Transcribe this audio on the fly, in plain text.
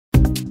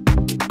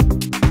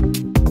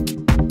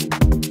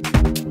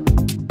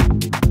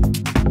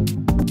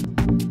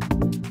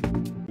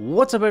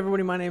What's up,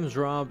 everybody? My name is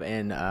Rob,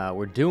 and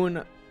we're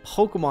doing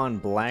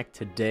Pokemon Black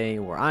today,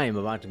 where I am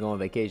about to go on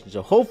vacation.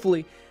 So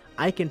hopefully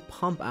I can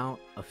pump out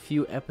a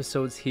few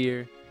episodes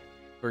here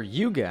for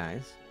you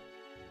guys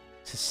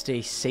to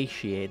stay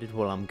satiated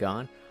while I'm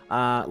gone.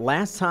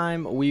 Last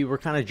time we were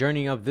kind of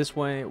journeying up this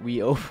way.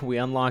 We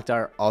unlocked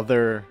our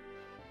other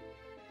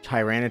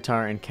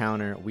Tyranitar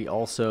encounter. We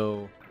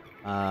also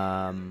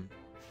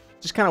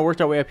just kind of worked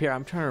our way up here.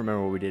 I'm trying to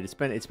remember what we did. It's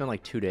been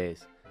like 2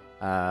 days.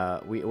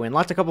 We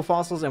unlocked a couple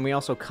fossils, and we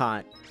also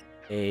caught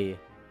a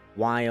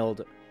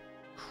wild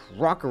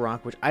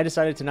Krokorok, which I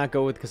decided to not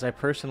go with because I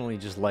personally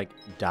just like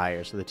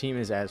Dire. So the team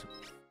is as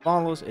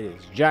follows. It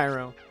is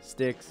Gyro,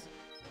 Styx,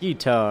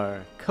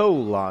 Guitar,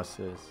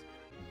 Colossus,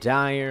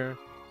 Dire,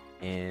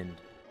 and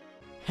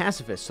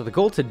Pacifist. So the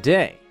goal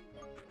today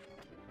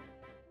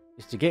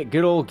is to get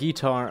good old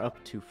Guitar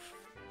up to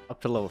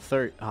level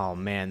 30. Oh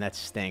man, that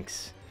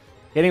stinks.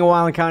 Getting a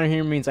wild encounter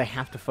here means I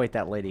have to fight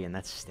that lady, and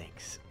that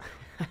stinks.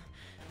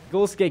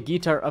 Goal is to get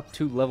Guitar up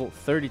to level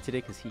 30 today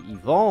because he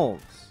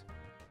evolves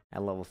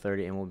at level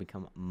 30 and will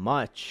become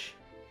much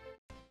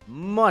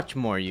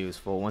more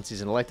useful once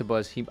he's an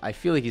Electabuzz. I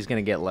feel like he's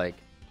going to get like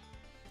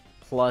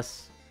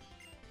plus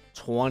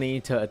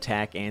 20 to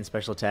attack and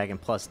special attack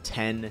and plus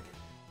 10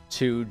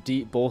 to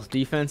both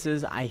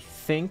defenses, I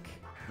think.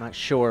 I'm not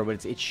sure,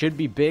 but it should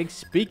be big.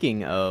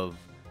 Speaking of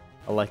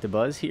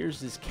Electabuzz, here's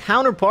his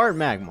counterpart,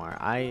 Magmar.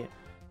 I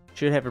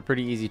should have a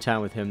pretty easy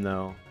time with him,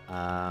 though.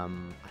 I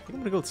think I'm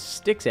going to go with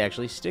Styx,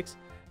 actually. Styx,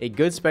 a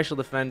good special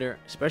defender,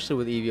 especially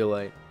with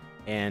Eviolite,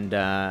 and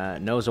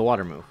knows a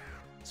water move.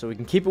 So we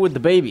can keep it with the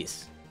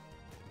babies.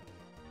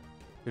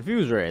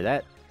 Confuse Ray,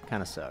 that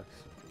kind of sucks.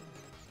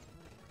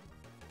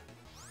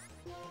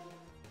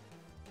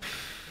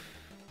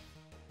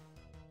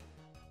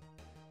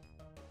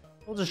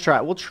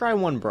 We'll try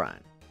one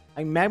Brian.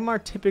 Like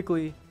Magmar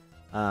typically,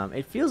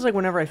 it feels like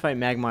whenever I fight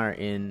Magmar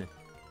in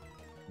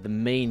the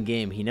main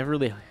game, he never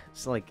really,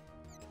 it's like,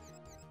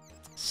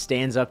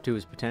 stands up to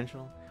his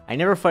potential. I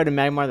never fight a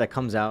Magmar that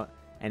comes out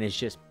and is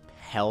just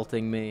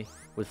pelting me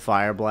with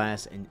Fire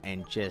Blast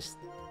and just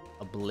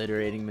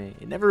obliterating me.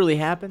 It never really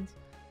happens.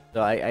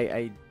 So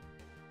I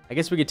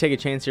guess we could take a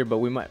chance here,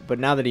 but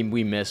now that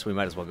we missed, we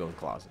might as well go with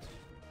Colossus.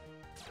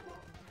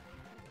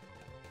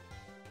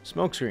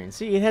 Smokescreen.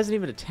 See, it hasn't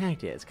even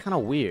attacked yet. It's kind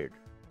of weird.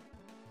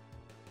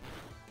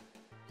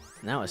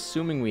 Now,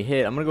 assuming we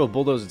hit, I'm gonna go with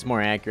Bulldoze. It's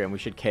more accurate, and we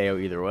should KO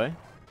either way.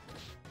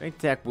 Great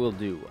attack will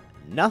do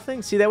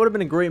nothing. See, that would have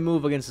been a great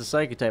move against the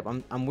Psychic type.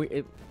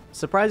 It's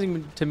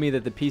surprising to me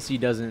that the PC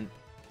doesn't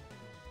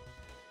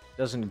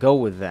go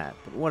with that,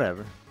 but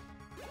whatever.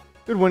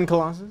 Good win,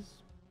 Colossus.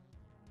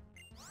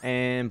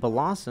 And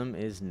Blossom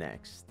is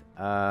next.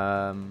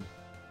 Well,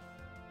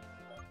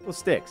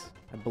 Styx.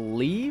 I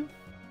believe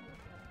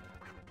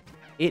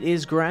it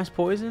is grass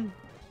poison.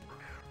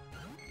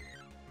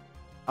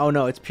 Oh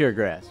no, it's pure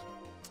grass.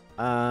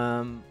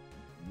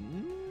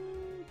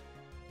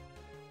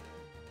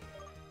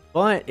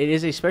 But it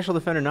is a special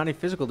defender, not a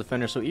physical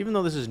defender, so even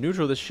though this is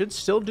neutral, this should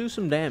still do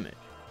some damage.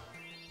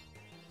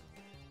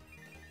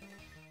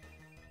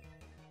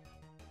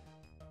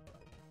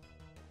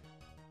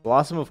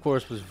 Blossom, of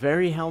course, was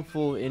very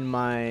helpful in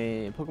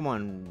my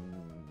Pokemon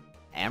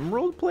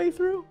Emerald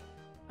playthrough,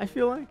 I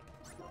feel like.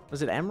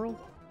 Was it Emerald?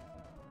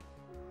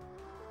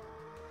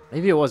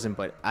 Maybe it wasn't,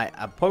 but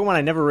a Pokemon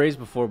I never raised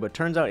before, but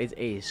turns out it's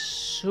a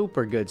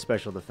super good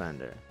special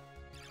defender.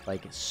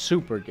 Like,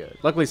 super good.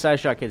 Luckily,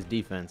 Psyshock has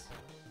defense,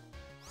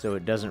 so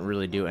it doesn't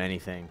really do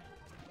anything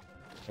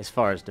as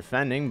far as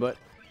defending, but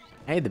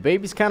hey, the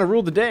babies kind of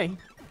ruled the day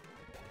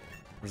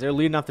as they're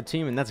leading off the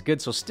team, and that's good.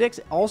 So Styx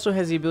also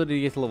has the ability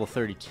to get to level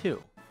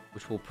 32,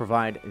 which will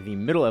provide the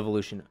middle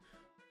evolution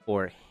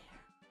for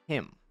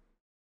him.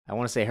 I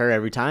want to say her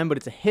every time, but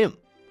it's a him.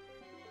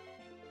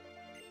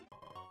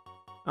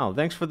 Oh,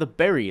 thanks for the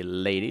berry,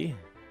 lady.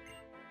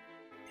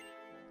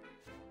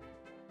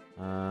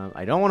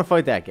 I don't want to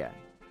fight that guy.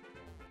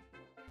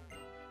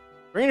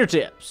 Trainer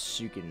tips.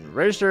 You can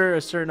register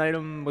a certain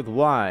item with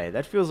Y.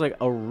 That feels like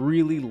a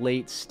really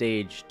late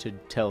stage to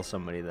tell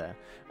somebody that.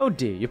 Oh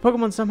dear, your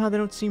Pokemon somehow they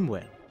don't seem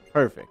well.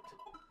 Perfect.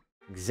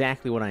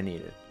 Exactly what I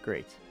needed.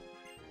 Great.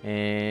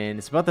 And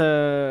it's about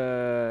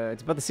the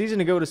season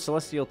to go to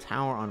Celestial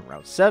Tower on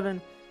Route 7.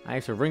 I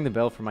have to ring the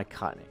bell for my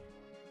Cottonee.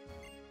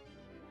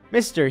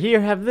 Mister, here,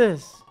 have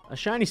this. A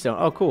shiny stone.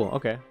 Oh, cool.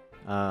 Okay.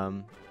 I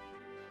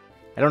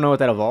don't know what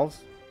that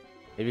evolves.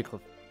 Maybe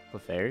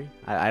Clefairy?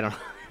 I don't know.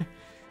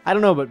 I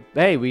don't know, but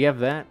hey, we have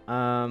that.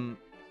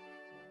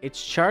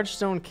 It's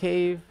Chargestone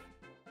Cave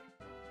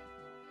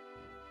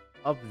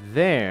up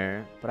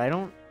there, but I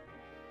don't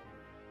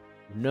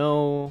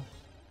know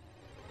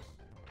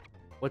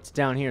what's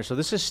down here. So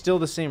this is still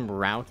the same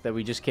route that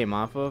we just came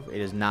off of. It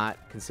is not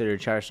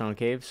considered Chargestone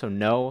Cave, so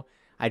no,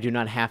 I do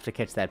not have to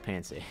catch that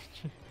Pansage.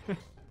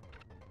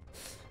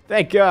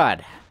 Thank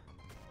God.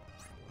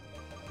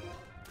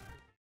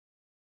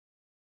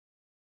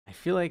 I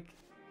feel like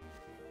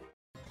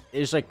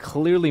it's like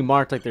clearly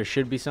marked like there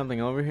should be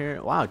something over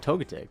here. Wow,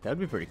 Togetic. That'd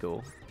be pretty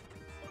cool.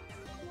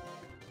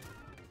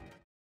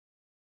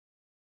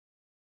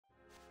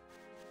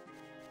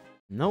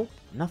 Nope,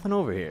 nothing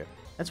over here.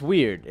 That's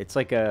weird. It's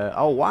like a...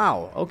 Oh,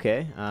 wow.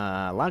 Okay.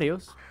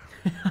 Latios.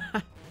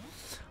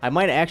 I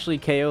might actually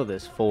KO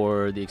this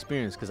for the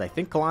experience, because I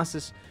think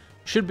Colossus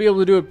should be able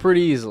to do it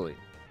pretty easily.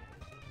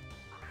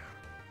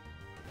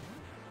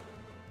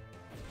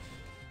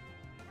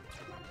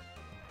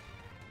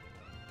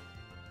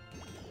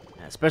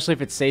 Especially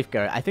if it's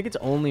Safeguard. I think its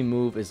only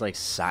move is like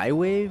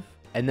Psy-Wave,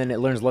 and then it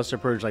learns Lesser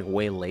Purge like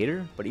way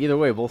later. But either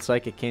way, Volt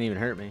Psychic can't even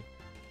hurt me.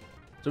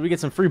 So we get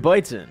some free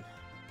bites in.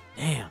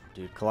 Damn,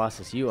 dude,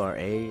 Colossus, you are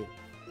a...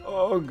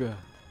 Ugh.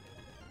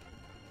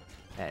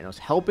 Yeah, it knows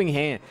Helping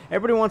Hand.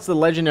 Everybody wants the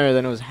legendary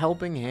that knows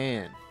Helping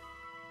Hand.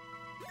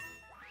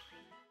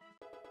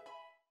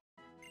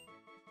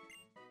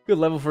 Good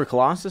level for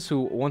Colossus, who,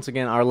 once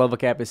again, our level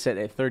cap is set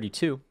at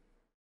 32.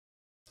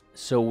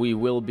 So we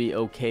will be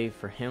okay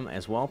for him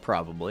as well,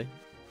 probably.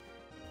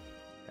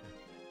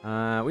 We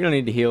don't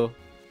need to heal.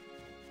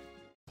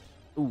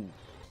 Ooh.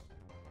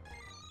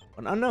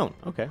 An unknown,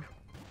 okay.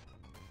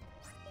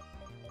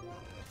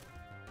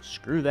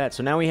 Screw that.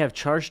 So now we have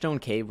Chargestone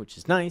Cave, which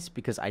is nice,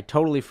 because I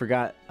totally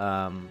forgot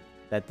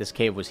that this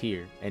cave was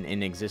here and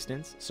in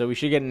existence. So we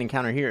should get an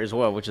encounter here as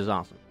well, which is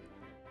awesome.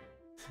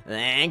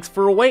 Thanks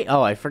for waiting.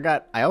 Oh, I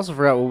forgot. I also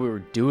forgot what we were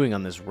doing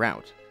on this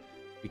route.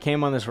 We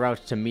came on this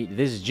route to meet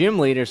this gym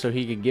leader so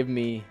he could give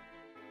me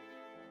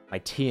my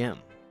TM.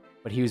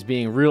 But he was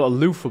being real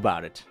aloof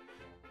about it.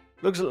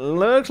 Looks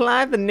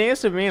like the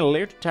nest of being a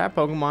little type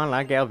Pokemon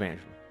like Galvantula.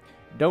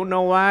 Don't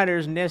know why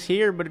there's nests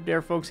here, but if there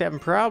are folks having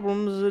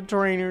problems, the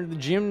trainer, the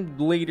gym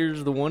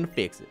leader's the one to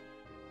fix it.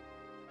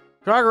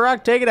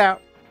 Krokorok, take it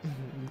out.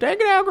 Take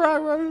it out,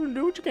 Krokorok.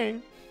 Do what you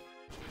can.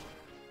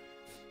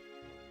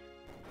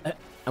 I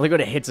like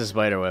when it hits a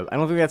spiderweb. I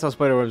don't think that's how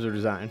spiderwebs are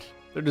designed.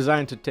 They're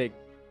designed to take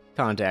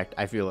contact,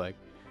 I feel like.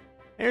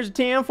 There's a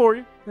TM for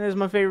you. There's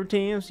my favorite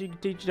TM, so you can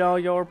teach it all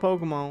your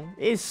Pokemon.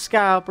 It's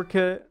Sky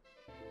Uppercut.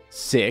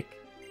 Sick.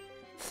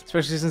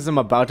 Especially since I'm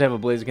about to have a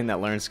Blaziken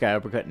that learns Sky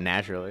Uppercut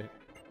naturally.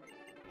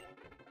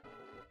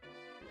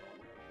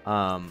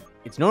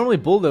 It's normally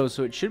Bulldoze,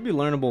 so it should be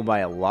learnable by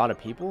a lot of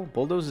people.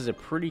 Bulldoze is a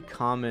pretty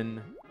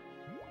common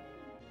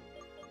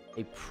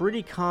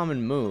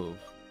move.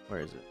 Where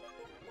is it?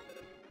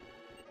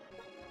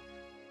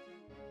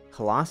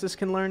 Colossus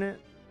can learn it.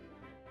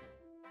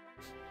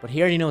 But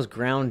he already knows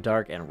Ground,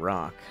 Dark, and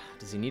Rock.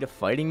 Does he need a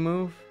fighting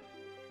move?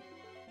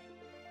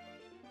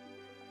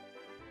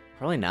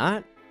 Probably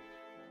not.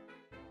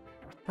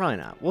 Probably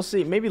not. We'll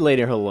see. Maybe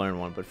later he'll learn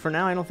one. But for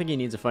now, I don't think he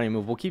needs a fighting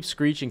move. We'll keep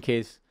Screech in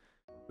case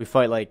we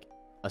fight, like,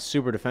 a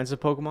super defensive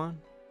Pokemon.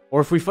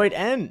 Or if we fight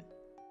N.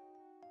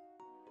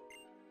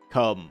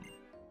 Come.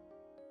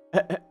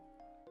 They're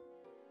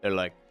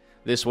like,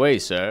 this way,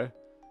 sir.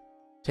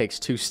 Takes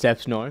 2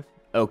 steps north.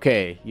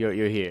 Okay, you're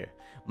here.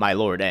 My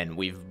Lord N,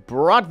 we've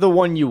brought the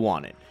one you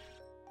wanted.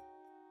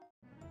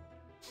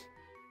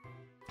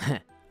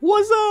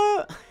 What's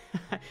up?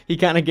 He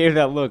kind of gave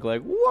that look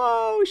like,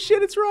 whoa,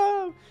 shit, it's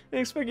Rob. I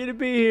didn't expect you to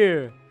be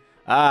here.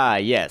 Ah,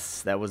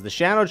 yes, that was the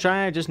Shadow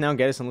Triad. Just now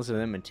get us and listen to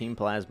them in Team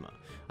Plasma.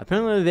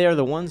 Apparently they are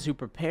the ones who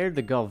prepared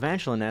the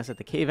Galvantula nest at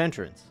the cave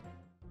entrance.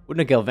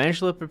 Wouldn't a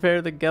Galvantula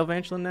prepare the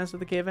Galvantula nest at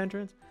the cave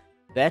entrance?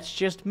 That's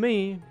just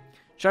me.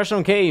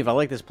 Charstone Cave, I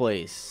like this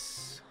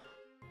place.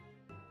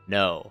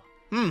 No.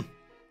 If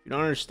you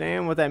don't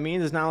understand what that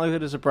means, it's not likely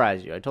to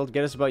surprise you. I told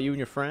Geddes about you and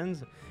your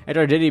friends. After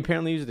our Diddy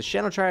apparently used the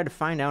Shadow Triad to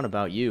find out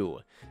about you.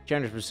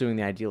 Chandler's pursuing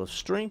the ideal of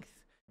strength.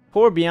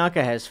 Poor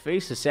Bianca has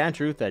faced the sad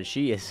truth that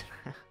she is...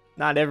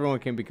 Not everyone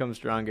can become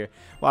stronger.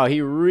 Wow,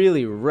 he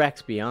really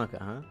wrecks Bianca,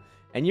 huh?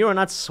 And you are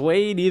not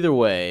swayed either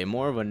way.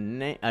 More of a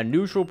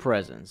neutral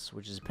presence,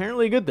 which is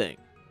apparently a good thing.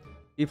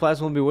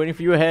 D-Plasma will be waiting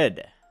for you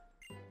ahead.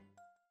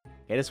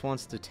 Geddes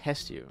wants to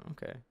test you.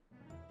 Okay.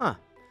 Huh.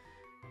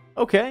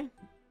 Okay.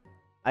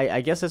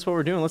 I guess that's what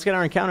we're doing. Let's get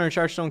our encounter in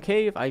Chargestone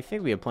Cave. I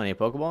think we have plenty of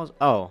Pokeballs.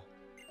 Oh.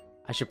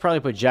 I should probably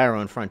put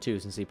Gyro in front too,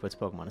 since he puts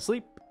Pokemon to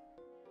sleep.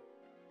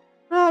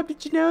 Rob,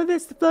 did you know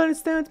this? The Floating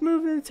Stone's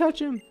moving to touch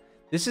him.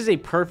 This is a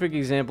perfect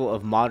example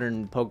of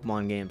modern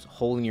Pokemon games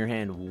holding your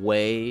hand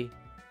way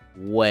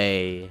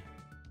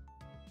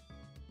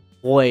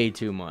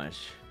too much.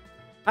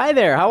 Hi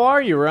there, how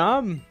are you,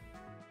 Rob?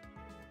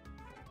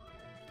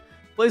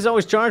 Place is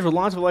always charged with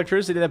lots of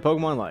electricity that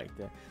Pokemon like.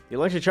 The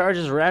electric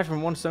charges react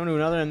from one stone to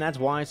another, and that's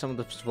why some of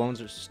the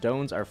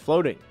stones are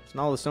floating. So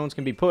not all the stones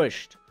can be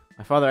pushed.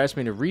 My father asked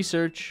me to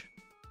research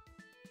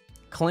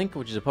Clink,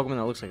 which is a Pokemon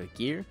that looks like a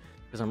gear,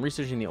 because I'm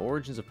researching the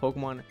origins of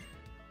Pokemon.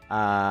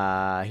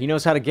 He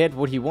knows how to get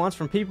what he wants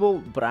from people,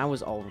 but I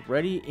was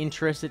already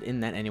interested in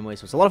that anyway,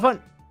 so it's a lot of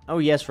fun. Oh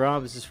yes,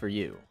 Rob, this is for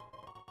you.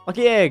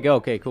 Lucky egg.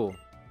 Okay, cool.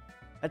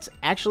 That's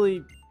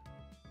actually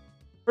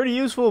pretty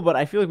useful, but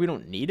I feel like we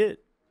don't need it.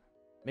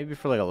 Maybe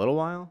for like a little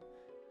while.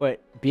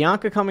 But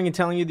Bianca coming and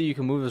telling you that you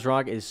can move this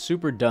rock is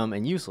super dumb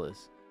and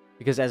useless.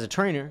 Because as a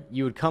trainer,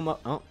 you would come up...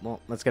 Oh, well,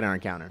 let's get our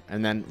encounter.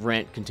 And then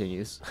rant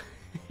continues.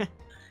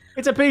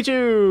 It's a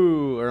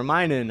Pichu! Or a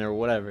Minun, or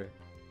whatever.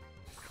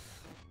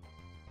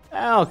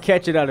 I'll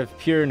catch it out of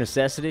pure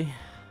necessity.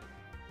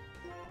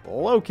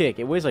 Low kick.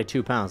 It weighs like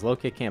 2 pounds. Low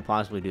kick can't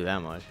possibly do that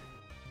much.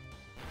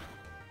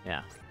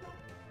 Yeah.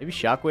 Maybe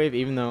Shockwave,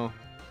 even though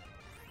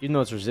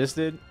it's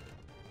resisted.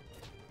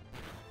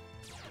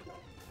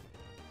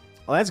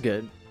 Oh, that's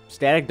good.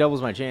 Static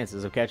doubles my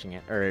chances of catching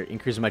it, or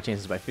increases my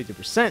chances by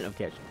 50% of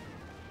catching it.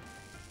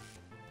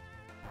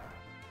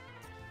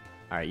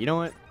 Alright, you know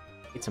what?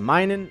 It's a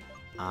Minun.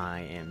 I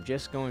am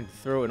just going to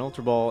throw an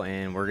Ultra Ball,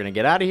 and we're going to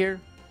get out of here.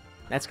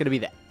 That's going to be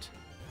that.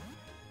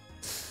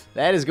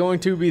 That is going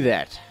to be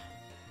that.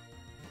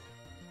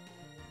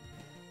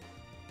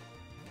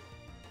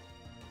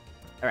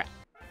 Alright.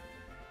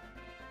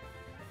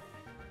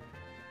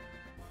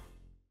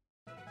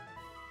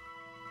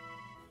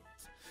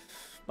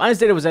 Minus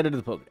data was added to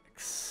the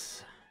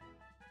Pokedex.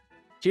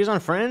 Cheers on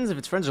friends. If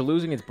its friends are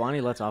losing, its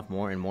body lets off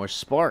more and more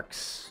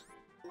sparks.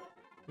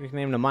 We can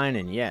name the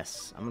Minun.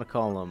 Yes. I'm going to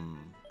call him...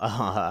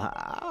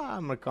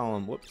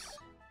 whoops.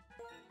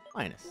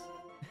 Minus.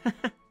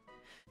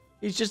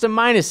 He's just a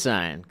minus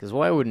sign, because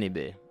why wouldn't he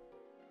be?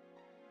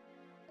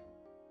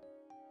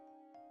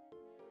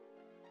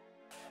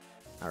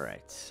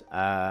 Alright.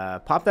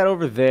 Pop that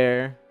over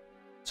there.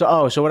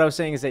 So what I was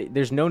saying is that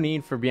there's no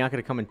need for Bianca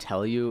to come and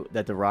tell you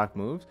that the rock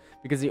moves,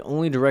 because the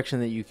only direction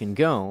that you can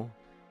go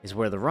is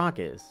where the rock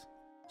is.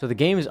 So the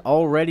game is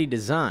already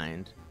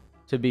designed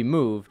to be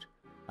moved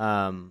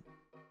for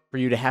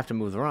you to have to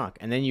move the rock.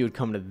 And then you would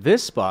come to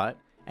this spot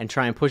and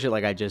try and push it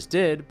like I just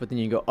did, but then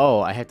you go,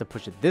 oh, I have to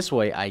push it this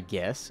way, I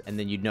guess. And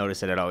then you'd notice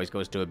that it always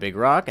goes to a big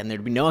rock, and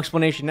there'd be no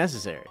explanation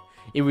necessary.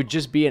 It would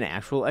just be an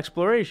actual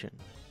exploration.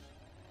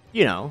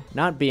 You know,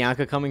 not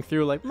Bianca coming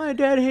through like, my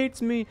dad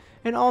hates me,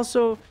 and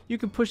also, you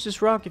can push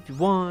this rock if you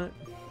want.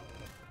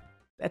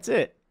 That's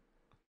it.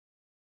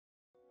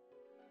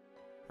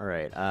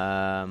 Alright,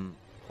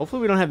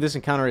 hopefully we don't have this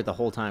encounter it the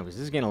whole time, because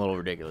this is getting a little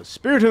ridiculous.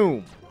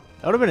 Spiritomb!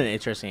 That would have been an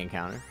interesting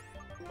encounter.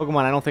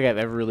 Pokemon I don't think I've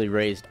ever really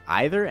raised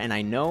either, and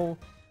I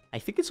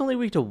think it's only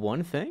weak to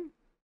one thing?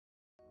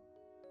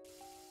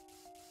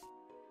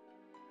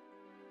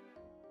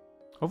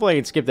 Hopefully I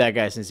can skip that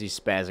guy since he's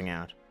spazzing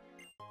out.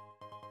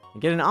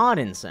 And get an odd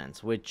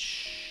incense,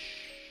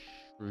 which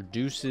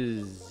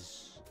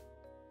reduces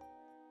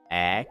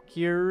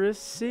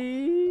accuracy?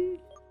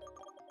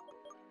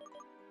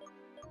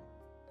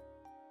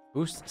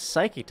 Boosts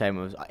psychic type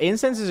moves.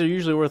 Incenses are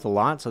usually worth a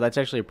lot, so that's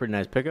actually a pretty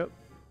nice pickup.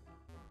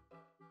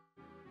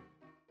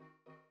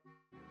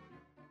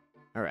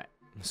 Alright.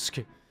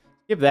 Skip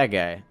that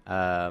guy.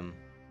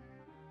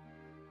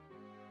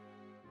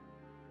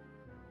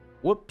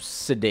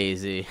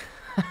 Whoops-a-daisy.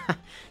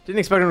 Didn't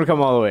expect him to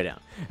come all the way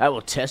down. I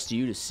will test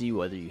you to see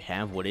whether you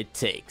have what it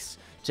takes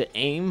to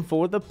aim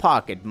for the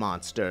Pocket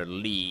Monster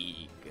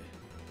League.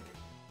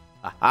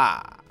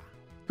 Aha!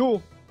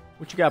 Cool.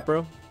 What you got,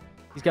 bro?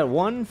 He's got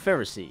one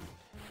Pharisee.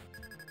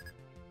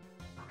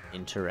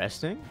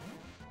 Interesting.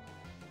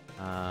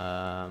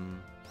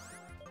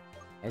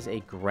 As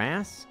a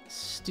grass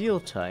steel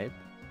type,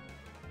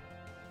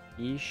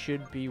 he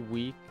should be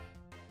weak.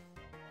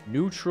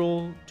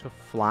 Neutral to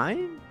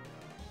flying?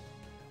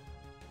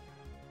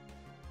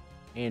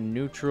 And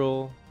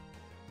neutral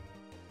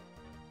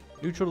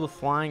to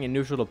flying and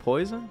neutral to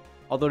poison?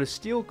 Although does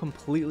steel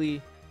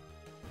completely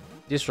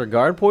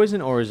disregard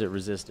poison, or is it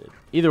resisted?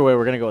 Either way,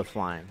 we're going to go with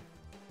flying.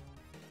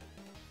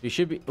 You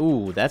should be...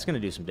 Ooh, that's going to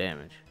do some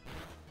damage.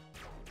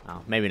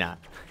 Oh, maybe not.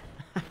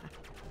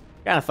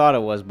 Kind of thought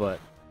it was, but...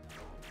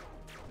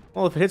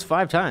 Well, if it hits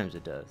 5 times,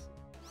 it does.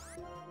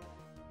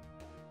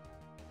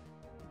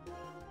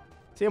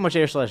 See how much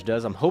Air Slash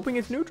does? I'm hoping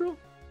it's neutral.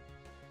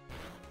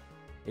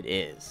 It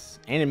is.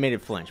 And it made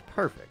it flinch.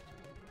 Perfect.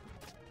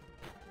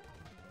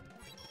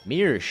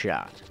 Mirror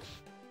Shot.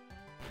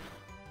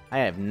 I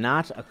have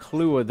not a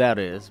clue what that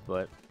is,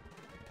 but...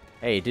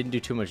 Hey, it didn't do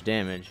too much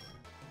damage.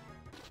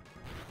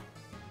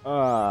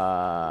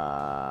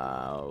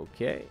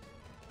 Okay.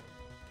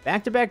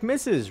 Back-to-back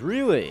misses,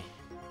 really?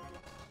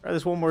 Try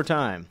this one more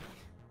time.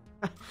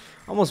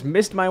 Almost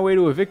missed my way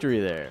to a victory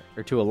there.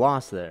 Or to a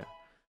loss there.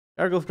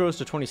 Garglyph grows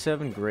to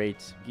 27,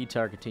 great.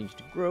 Guitar continues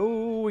to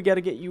grow. We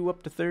gotta get you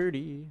up to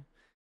 30.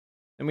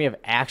 Then we have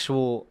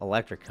actual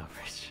electric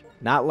coverage.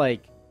 Not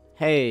like,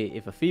 hey,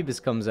 if a Phoebus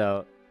comes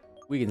out,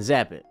 we can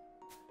zap it.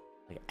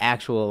 Like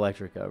actual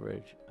electric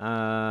coverage. We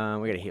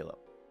gotta heal up.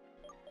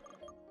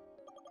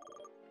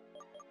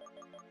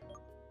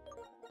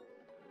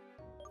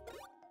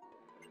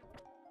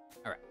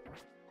 Alright.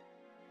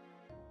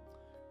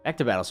 Back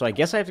to battle. So I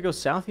guess I have to go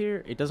south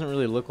here? It doesn't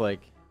really look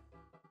like...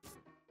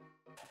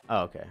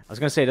 Oh, okay. I was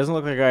going to say, it doesn't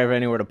look like I have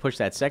anywhere to push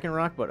that second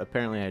rock, but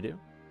apparently I do.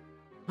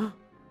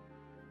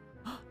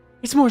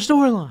 It's more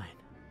storyline!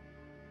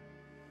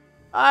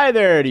 Hi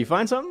there, do you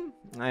find something?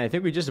 I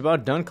think we just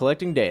about done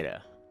collecting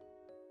data.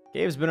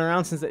 Cave's been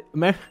around since they...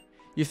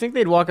 You think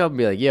they'd walk up and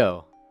be like,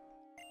 yo.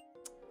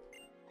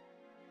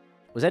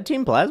 Was that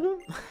Team Plasma?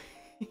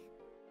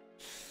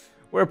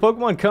 Where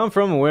Pokemon come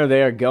from and where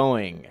they are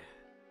going.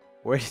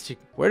 Where did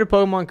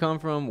Pokemon come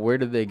from? Where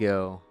did they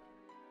go?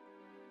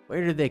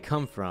 Where did they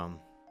come from?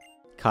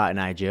 Cotton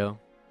Eye Joe.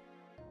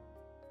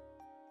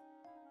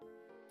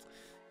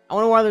 I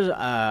wonder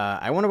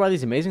why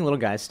these amazing little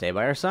guys stay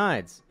by our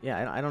sides.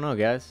 Yeah, I don't know,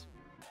 guys.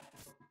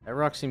 That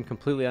rock seemed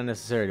completely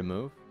unnecessary to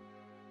move.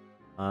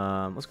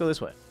 Let's go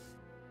this way.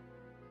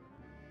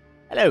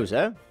 Hello,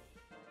 sir.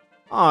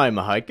 I'm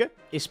a hiker,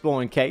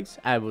 exploring caves.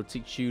 I will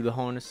teach you the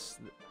harness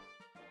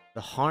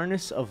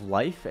of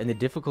life and the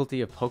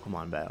difficulty of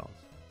Pokemon battles.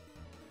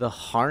 The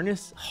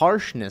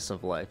harshness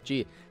of life.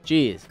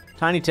 Jeez.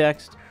 Tiny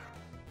text.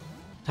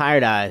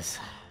 Tired eyes.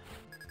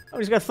 Oh,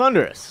 he's got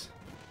Thunderous.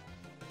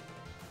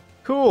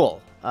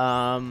 Cool.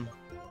 I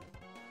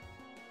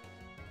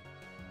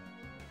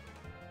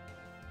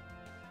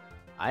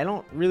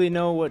don't really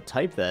know what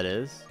type that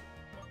is,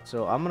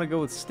 so I'm gonna go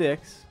with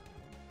Sticks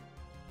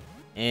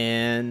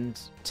and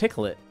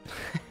tickle it.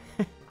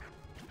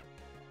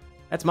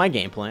 That's my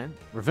game plan.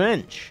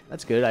 Revenge.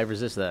 That's good. I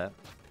resist that.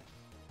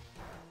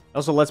 It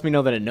also lets me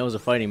know that it knows a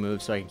fighting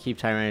move, so I can keep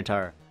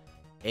Tyranitar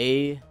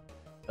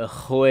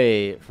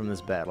away from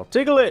this battle.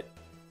 Tickle it!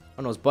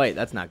 Oh no, it's Bite.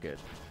 That's not good.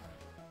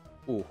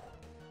 Ooh.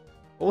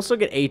 We'll still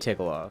get a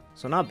tickle off,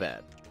 so not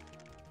bad.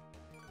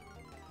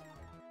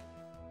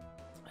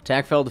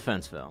 Attack fell,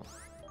 defense fell.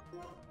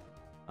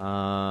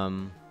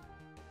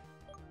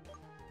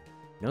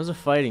 Knows a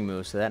fighting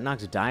move, so that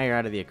knocks Dire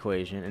out of the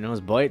equation. And knows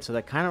Bite, so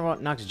that kind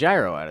of knocks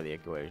Gyro out of the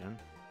equation.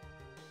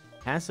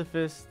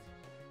 Pacifist.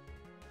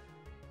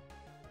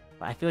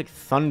 I feel like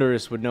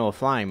Thunderous would know a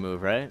flying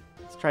move, right?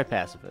 Let's try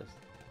Pacifist.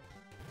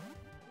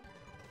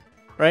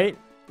 Right?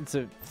 It's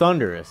a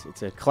Thunderous.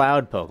 It's a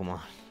cloud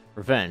Pokemon.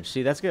 Revenge.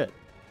 See, that's good.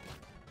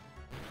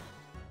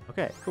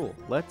 Okay, cool.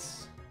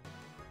 Let's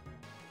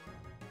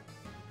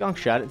Gunk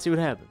Shot it and see what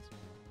happens.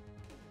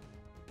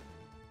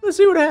 Let's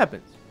see what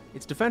happens.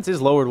 Its defense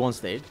is lowered one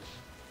stage.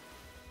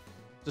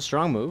 It's a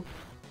strong move.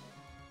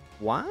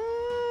 Wow.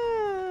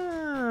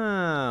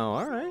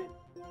 Alright.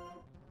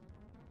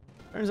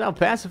 Turns out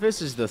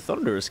Pacifist is the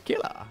Thunderous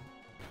killer.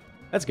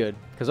 That's good.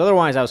 Because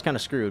otherwise I was kind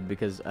of screwed.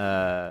 Because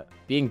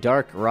being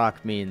Dark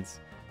Rock means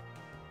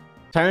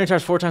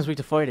Tyranitar's 4 times weak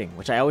to fighting.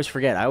 Which I always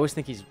forget. I always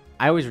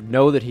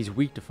know that he's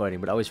weak to fighting.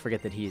 But I always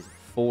forget that he's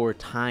 4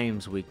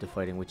 times weak to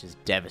fighting. Which is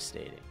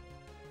devastating.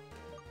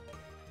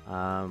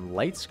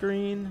 Light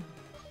Screen.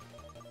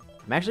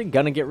 I'm actually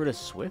gonna get rid of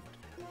Swift.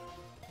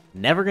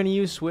 Never gonna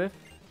use Swift.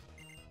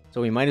 So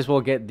we might as well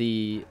get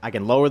the... I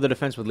can lower the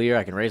defense with Leer.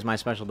 I can raise my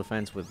special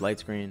defense with Light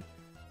Screen.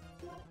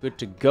 Good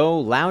to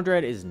go.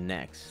 Loudred is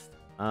next.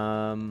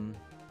 Loudred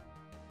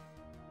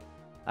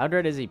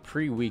is a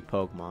pretty weak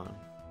Pokemon.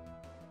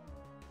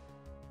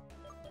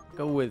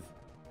 Go with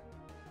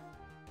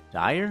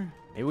Dire?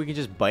 Maybe we can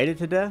just bite it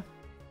to death?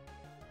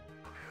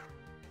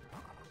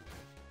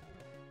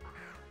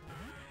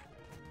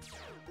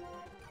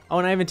 Oh,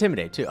 and I have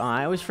Intimidate, too. Oh,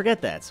 I always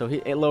forget that. So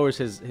it lowers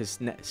his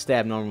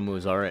stab normal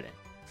moves already.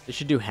 This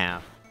should do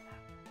half.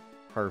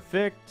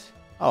 Perfect.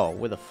 Oh,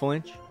 with a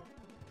flinch.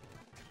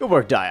 Good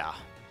work, Dia.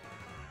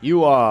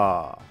 You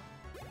are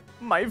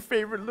my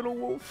favorite little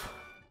wolf.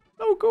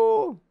 So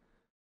cool.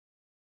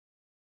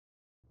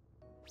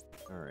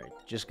 Alright,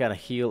 just gotta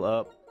heal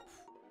up.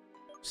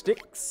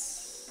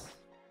 Sticks.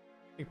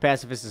 I think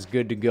Pacifist is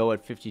good to go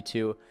at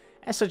 52.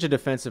 As such a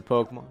defensive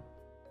Pokemon.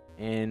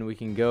 And we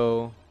can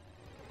go...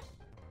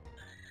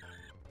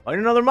 fight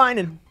another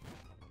Minun.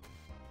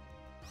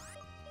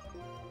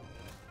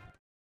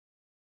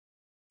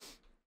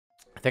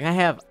 I think I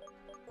have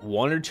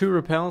 1 or 2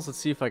 repels. Let's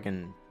see if I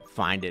can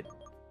find it.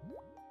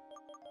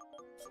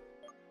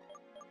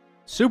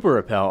 Super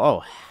repel.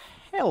 Oh,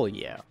 hell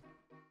yeah.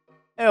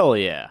 Hell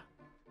yeah.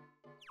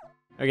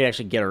 I can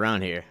actually get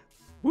around here.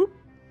 Whoop.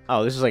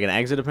 Oh, this is like an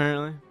exit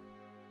apparently.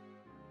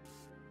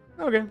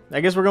 Okay, I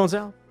guess we're going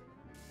south.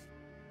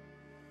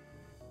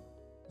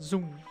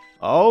 Zoom.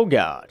 Oh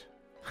god.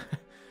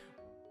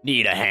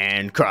 Need a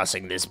hand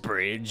crossing this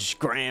bridge,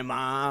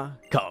 Grandma?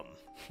 Come.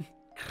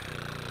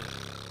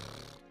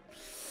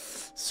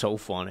 So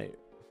funny.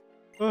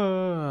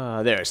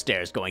 There are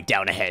stairs going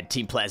down ahead.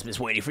 Team Plasma's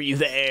waiting for you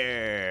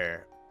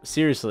there.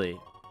 Seriously,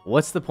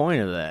 what's the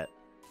point of that?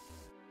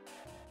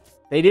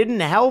 They didn't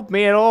help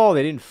me at all.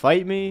 They didn't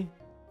fight me.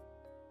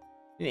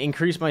 They didn't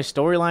increase my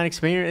storyline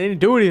experience. They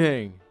didn't do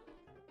anything.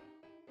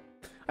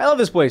 I love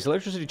this place.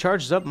 Electricity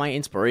charges up my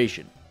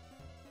inspiration.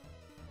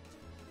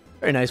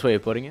 Very nice way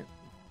of putting it.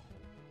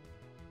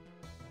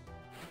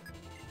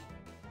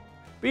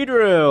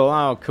 Beedrill!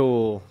 Oh,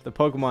 cool. The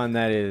Pokemon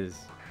that is...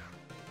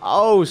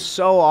 oh,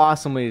 so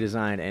awesomely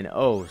designed and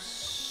oh,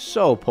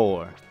 so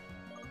poor.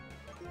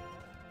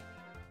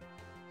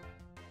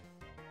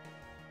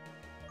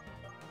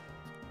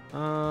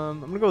 I'm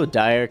gonna go with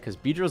Dire because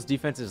Beedrill's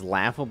defense is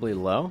laughably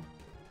low.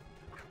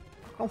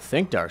 I don't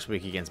think Dark's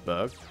weak against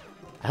Bug.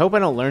 I hope I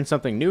don't learn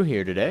something new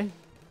here today.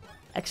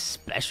 X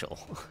Special.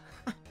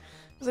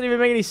 Doesn't even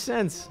make any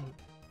sense.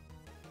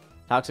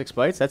 Toxic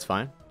Spites, that's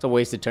fine. It's a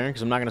wasted turn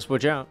because I'm not gonna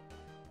switch out.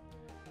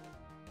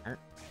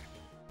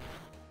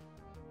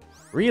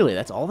 Really?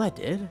 That's all that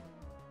did?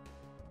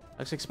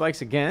 Toxic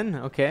Spikes again?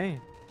 Okay.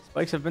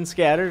 Spikes have been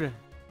scattered.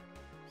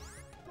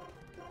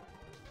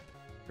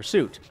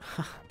 Pursuit.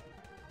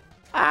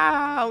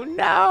 Oh,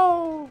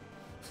 no!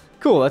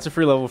 Cool, that's a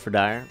free level for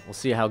Dire. We'll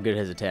see how good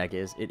his attack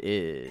is. It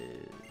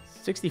is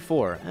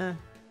 64.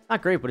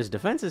 Not great, but his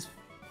defense is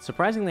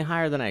surprisingly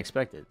higher than I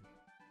expected.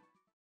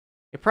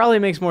 It probably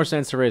makes more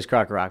sense to raise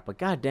Krokorok, but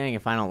god dang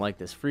if I don't like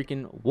this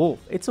freaking wolf.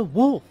 It's a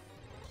wolf.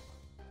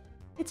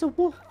 It's a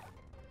wolf.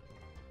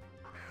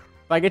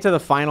 If I get to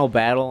the final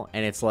battle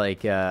and it's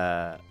like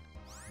Dire's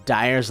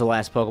the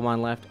last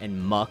Pokemon left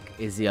and Muck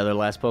is the other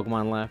last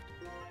Pokemon left,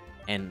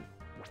 and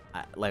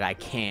I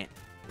can't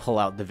pull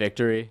out the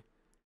victory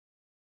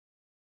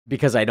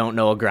because I don't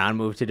know a ground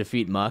move to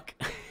defeat Muck,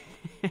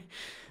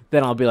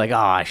 then I'll be like, oh,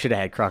 I should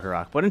have had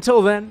Krokorok. But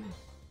until then,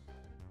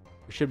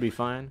 we should be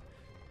fine.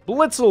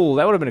 Blitzel!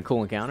 That would have been a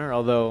cool encounter,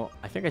 although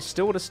I think I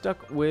still would have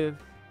stuck with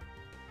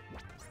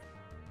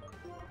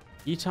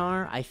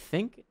Guitar, I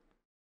think.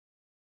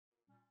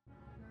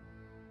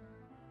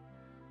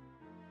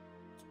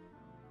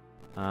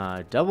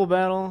 Double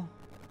battle.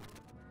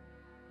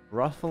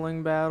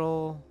 Ruffling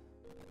battle.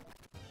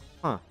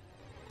 Huh.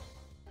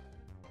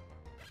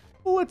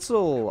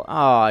 Blitzel!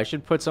 Oh, I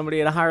should put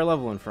somebody at a higher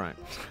level in front.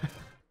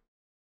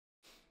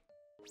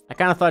 I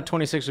kind of thought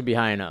 26 would be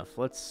high enough.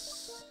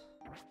 Let's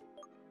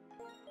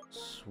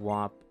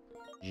swap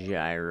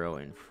Gyro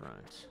in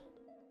front.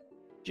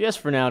 Just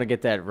for now to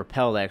get that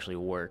repel to actually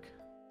work.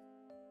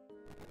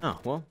 Oh,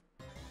 well.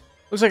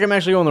 Looks like I'm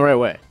actually going the right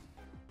way.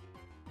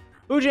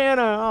 Ujana!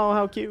 Oh,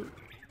 how cute.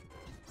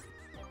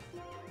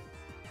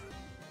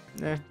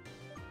 Eh.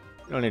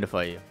 Don't need to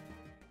fight you.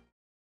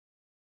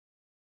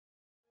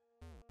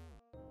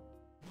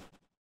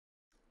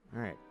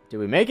 Alright. Did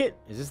we make it?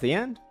 Is this the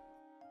end?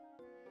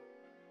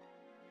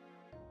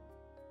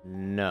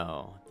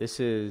 No. This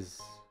is...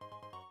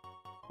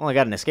 Well, I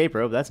got an escape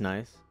rope. That's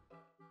nice.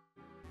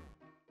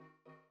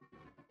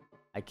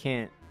 I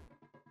can't...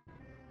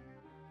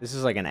 This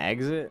is like an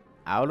exit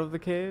out of the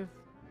cave?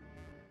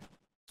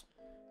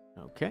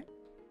 Okay.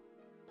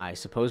 I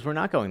suppose we're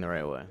not going the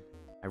right way.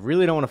 I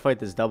really don't want to fight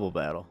this double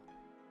battle.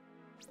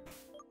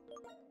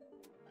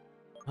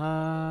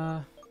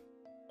 Here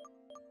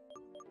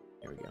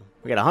we go.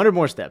 We got 100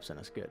 more steps in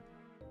us. Good.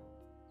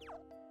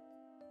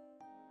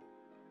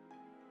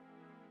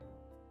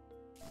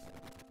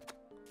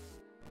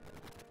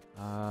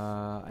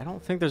 I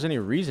don't think there's any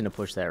reason to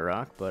push that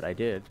rock, but I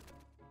did.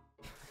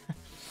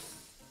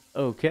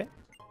 Okay.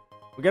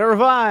 We got a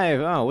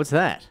revive! Oh, what's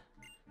that?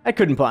 That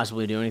couldn't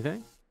possibly do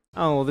anything.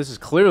 Oh, well, this is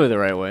clearly the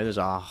right way. There's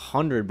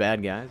 100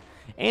 bad guys.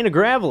 And a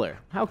Graveler.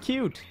 How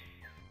cute.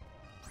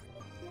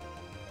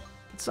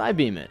 Let's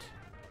Psybeam it.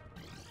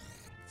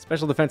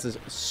 Special defense is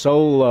so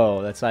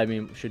low that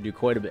Psybeam should do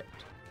quite a bit.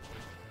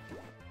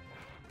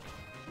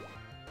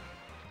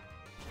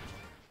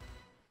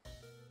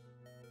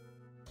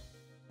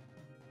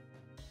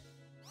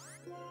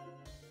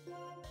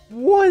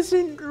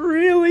 Wasn't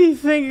really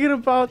thinking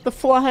about the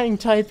flying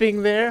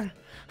typing there.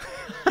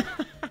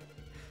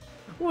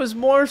 Was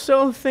more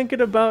so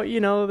thinking about, you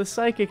know, the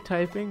psychic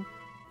typing.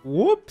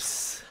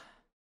 Whoops.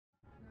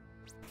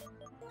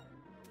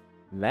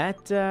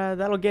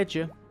 That'll get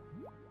you.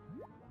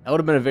 That would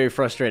have been a very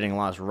frustrating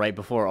loss right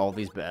before all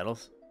these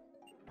battles.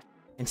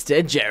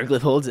 Instead,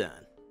 Jaraglyph holds on.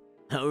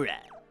 Alright.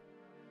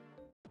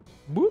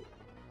 Whoop.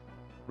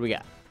 What do we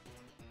got?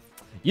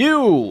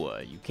 You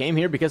came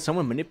here because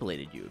someone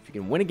manipulated you. If you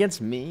can win against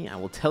me, I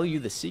will tell you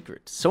the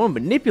secret. Someone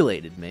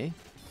manipulated me?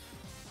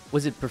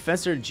 Was it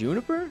Professor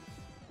Juniper?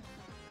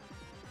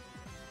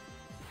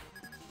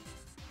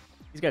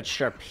 He's got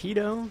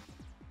Sharpedo.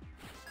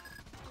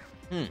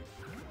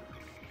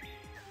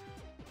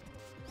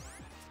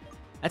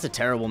 That's a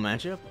terrible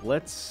matchup.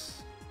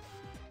 Let's...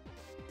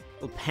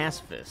 Well,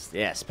 Pacifist.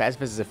 Yes,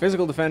 Pacifist is a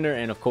physical defender,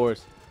 and of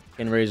course,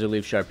 can Razor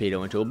Leaf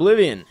Sharpedo into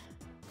oblivion.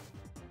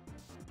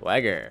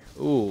 Swagger.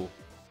 Ooh.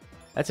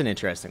 That's an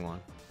interesting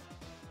one.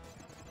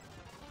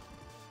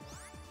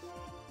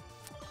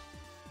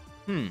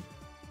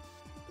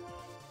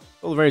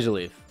 Little Razor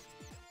Leaf.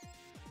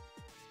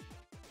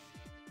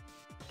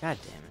 God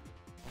damn it.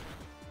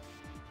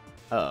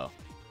 Uh-oh.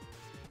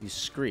 You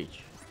Screech.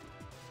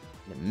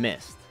 And it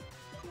missed.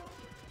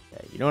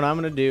 Okay, you know what I'm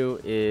going to do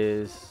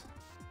is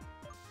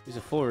use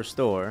a full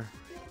restore.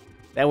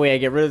 That way I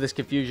get rid of this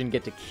confusion,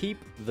 get to keep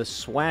the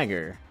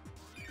Swagger.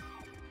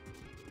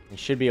 It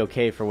should be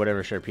okay for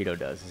whatever Sharpedo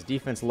does. His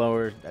defense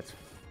lowered. That's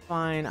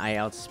fine. I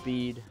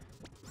outspeed.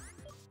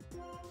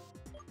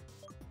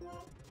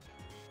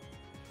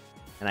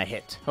 And I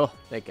hit. Oh,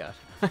 thank God.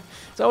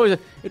 it's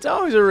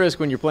always a risk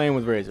when you're playing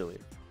with Razor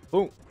Leaf.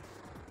 Boom.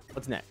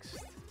 What's next?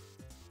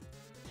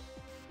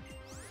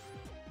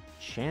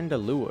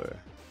 Chandelure.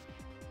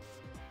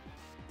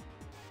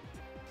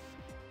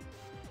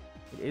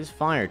 It is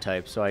fire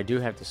type, so I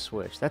do have to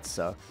switch. That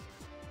sucks.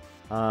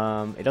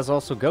 It does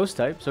also ghost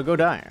type, so go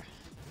Dire.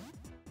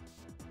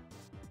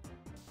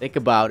 Think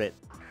about it.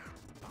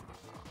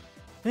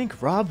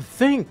 Think, Rob,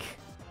 think!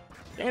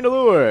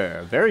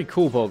 Chandelure! Very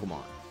cool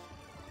Pokemon.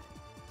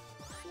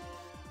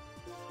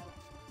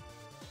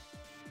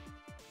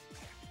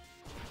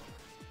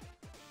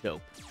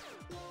 Dope.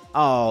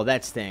 Oh,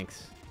 that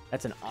stinks.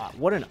 That's an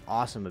what an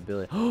awesome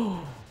ability.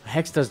 Oh,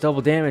 Hex does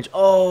double damage.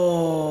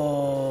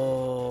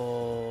 Oh.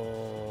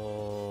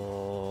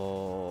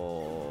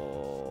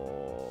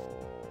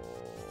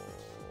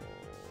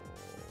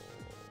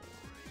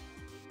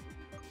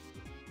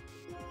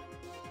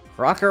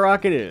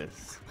 Rock it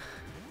is.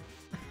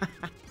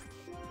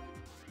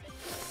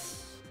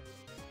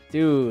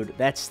 Dude,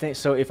 that's...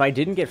 So if I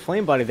didn't get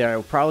Flame Body there,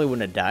 I probably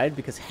wouldn't have died,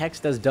 because Hex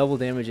does double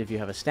damage if you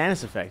have a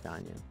status effect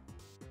on you.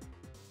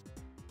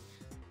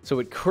 So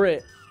it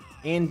crit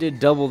and did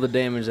double the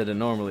damage that it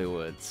normally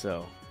would,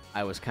 so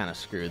I was kind of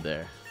screwed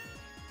there.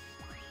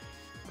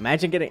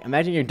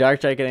 Imagine your Dark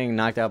Strike getting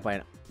knocked out by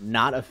a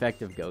not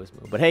effective ghost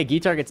move. But hey,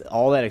 Guitar gets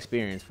all that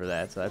experience for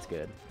that, so that's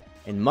good.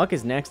 And Muck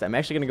is next. I'm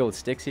actually going to go with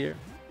Styx here,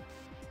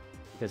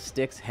 because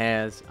Styx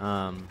has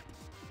a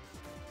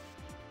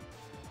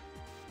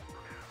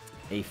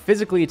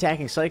physically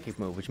attacking psychic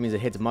move, which means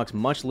it hits Muck's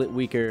much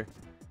weaker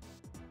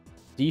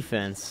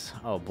defense.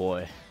 Oh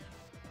boy.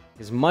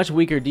 His much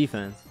weaker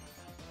defense,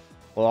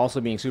 while also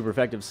being super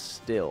effective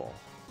still.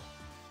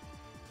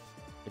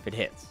 If it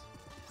hits.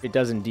 It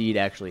does indeed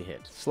actually hit.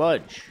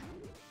 Sludge.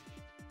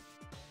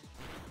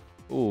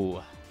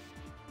 Ooh.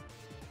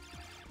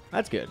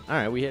 That's good.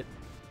 Alright, we hit.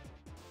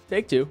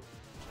 Take 2.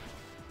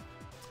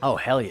 Oh,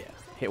 hell yeah.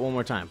 Hit one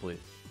more time, please.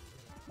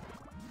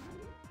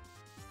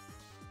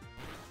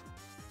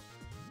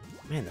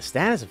 Man, the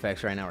status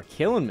effects right now are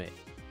killing me.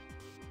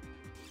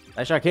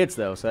 That shock hits,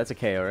 though, so that's a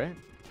KO, right?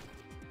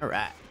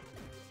 Alright.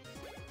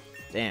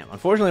 Damn.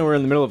 Unfortunately, we're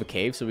in the middle of a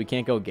cave, so we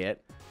can't go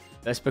get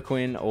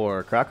Vespiquen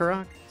or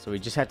Krokorok. So we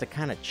just have to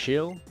kind of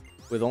chill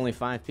with only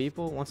 5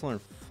 people. Wants to learn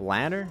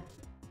Flatter,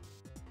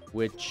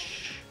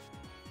 which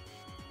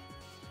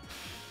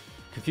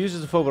confuses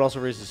the foe, but also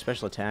raises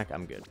special attack.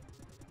 I'm good.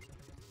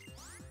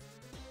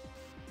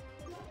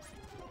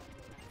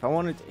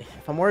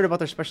 If I'm worried about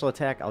their special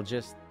attack, I'll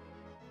just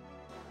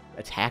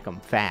attack them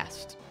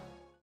fast.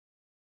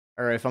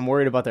 Or if I'm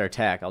worried about their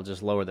attack, I'll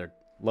just lower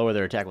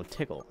their attack with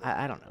Tickle.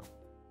 I don't know.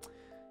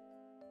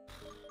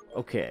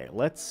 Okay,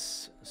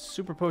 let's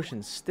Super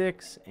Potion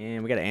Styx,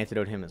 and we got to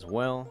Antidote him as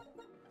well.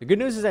 The good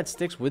news is that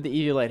Styx with the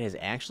Eviolite has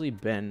actually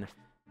been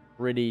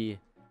pretty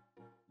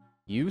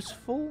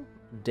useful.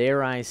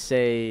 Dare I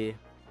say,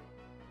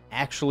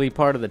 actually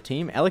part of the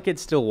team. Elekid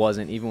still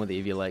wasn't, even with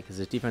the Eviolite, because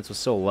his defense was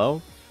so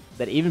low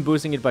that even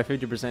boosting it by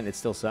 50%, it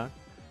still sucked.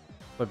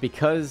 But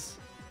because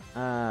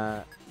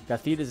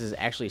Gothita's is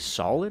actually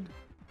solid,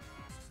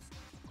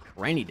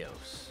 Rainy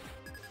Dose.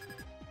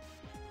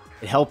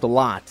 It helped a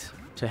lot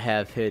to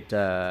have hit,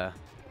 to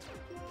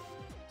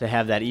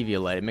have that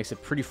Eviolite. It makes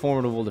it pretty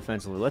formidable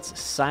defensively. Let's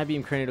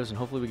Psybeam Cranidos, and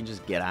hopefully we can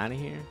just get out of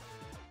here.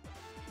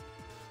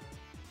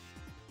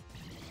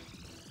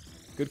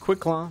 Good Quick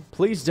Claw.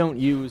 Please don't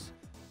use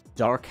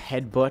Dark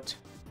Headbutt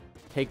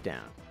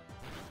Takedown.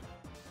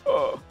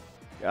 Oh,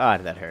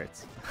 God, that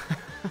hurts.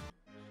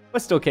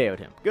 But still KO'd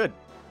him. Good.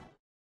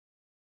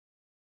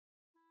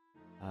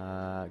 Do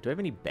I have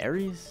any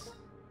berries?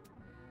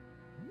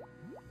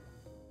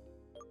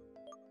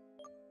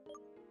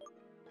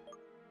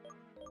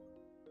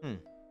 I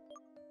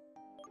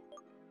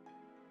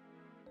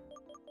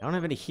don't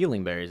have any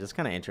healing berries. That's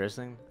kind of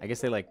interesting. I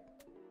guess they like...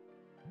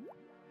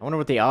 I wonder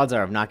what the odds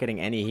are of not getting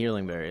any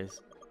healing berries.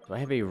 Do I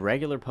have a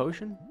regular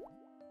potion?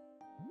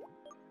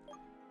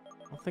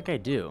 I don't think I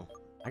do.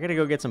 I gotta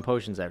go get some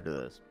potions after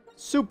this.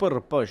 Super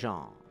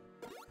potion.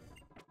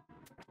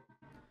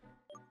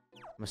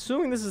 I'm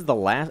assuming this is the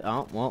last...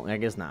 Oh, well, I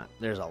guess not.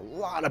 There's a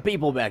lot of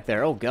people back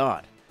there. Oh,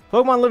 God.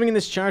 Pokemon living in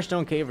this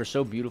Charstone Cave are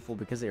so beautiful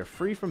because they are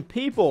free from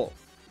people.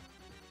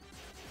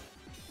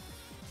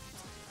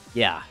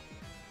 Yeah.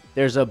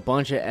 There's a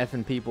bunch of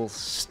effing people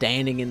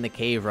standing in the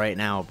cave right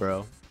now,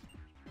 bro.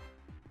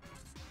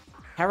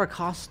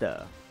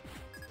 Caracosta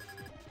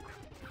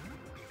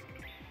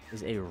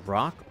is a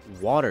rock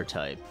water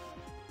type.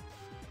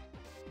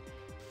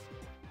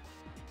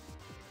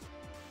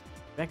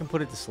 Maybe I can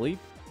put it to sleep.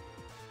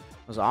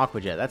 It was Aqua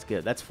Jet. That's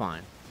good. That's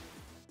fine.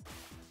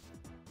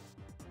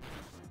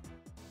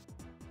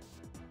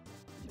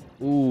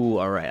 Ooh,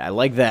 alright. I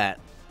like that.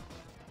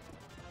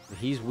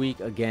 He's weak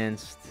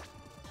against...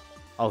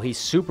 Oh, he's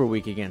super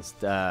weak against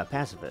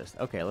Pacifist.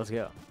 Okay, let's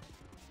go.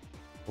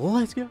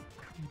 Let's go.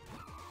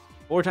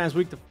 4 times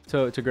weak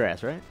to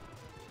grass, right?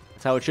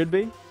 That's how it should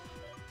be.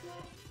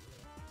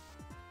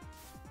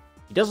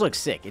 He does look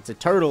sick. It's a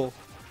turtle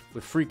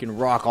with freaking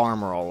rock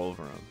armor all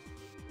over him.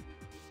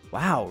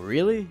 Wow,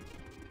 really?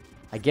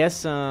 I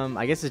guess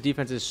his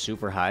defense is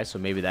super high, so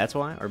maybe that's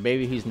why. Or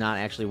maybe he's not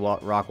actually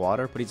rock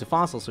water, but he's a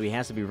fossil, so he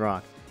has to be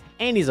rock.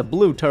 And he's a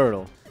blue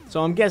turtle.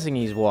 So I'm guessing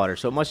he's water,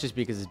 so it must just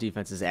be because his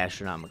defense is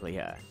astronomically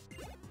high.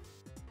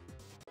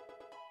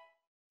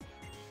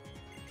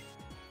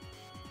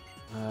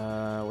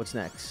 What's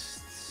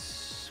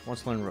next?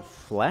 Wants to learn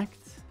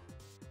Reflect?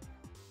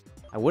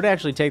 I would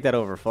actually take that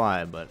over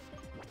Fly, but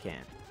I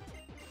can't.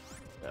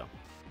 So.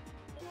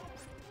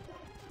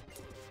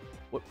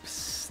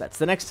 Whoops. That's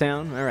the next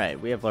town.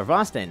 Alright, we have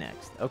Larvaste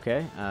next.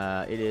 Okay.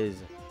 It is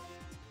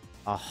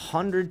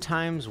 100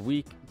 times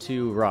weak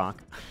to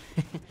rock.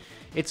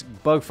 It's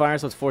bug fire,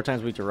 so it's 4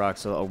 times weak to rock,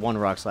 so a 1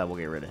 rock slide will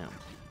get rid of him.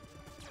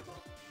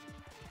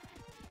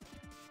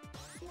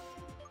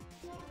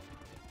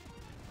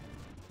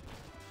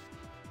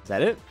 Is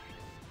that it?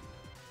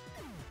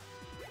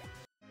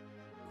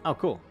 Oh,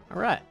 cool.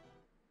 Alright.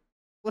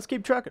 Let's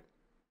keep trucking.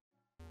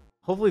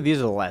 Hopefully these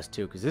are the last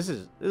two, because this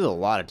is a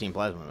lot of Team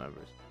Plasma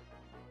members.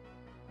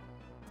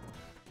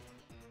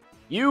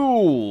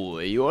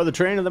 You are the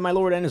trainer that my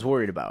Lord N is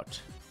worried about.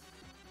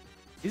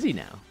 Is he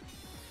now?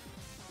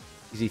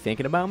 Is he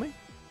thinking about me?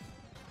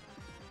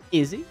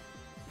 Is he?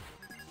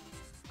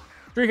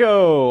 Trico!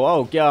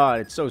 Oh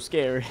god, it's so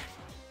scary.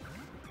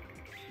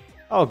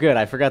 Oh good,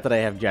 I forgot that I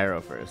have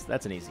Gyro first.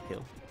 That's an easy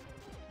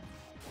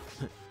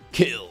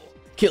kill.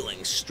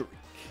 Killing streak.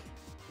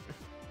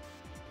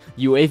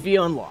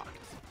 UAV unlocked.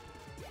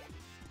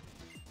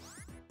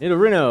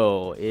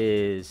 Nidorino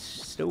is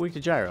still weak to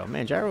Gyro.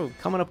 Man, Gyro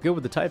coming up good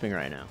with the typing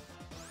right now.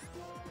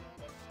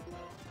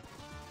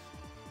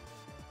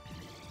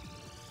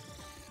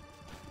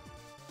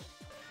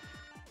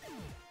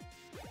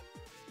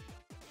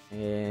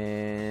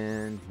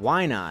 And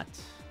why not?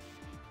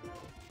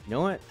 You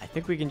know what? I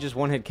think we can just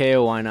one-hit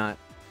KO, why not?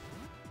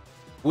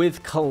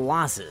 With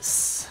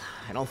Colossus.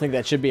 I don't think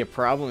that should be a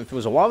problem. If it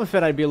was a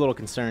Wobbuffet, I'd be a little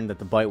concerned that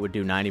the bite would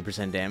do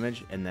 90%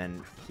 damage, and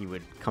then he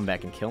would come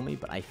back and kill me.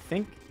 But I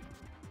think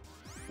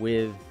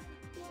with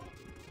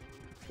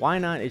why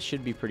not, it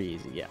should be pretty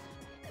easy, yeah.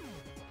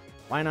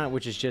 Why not,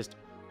 which is just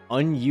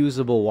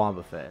unusable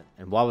Wobbuffet.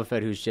 And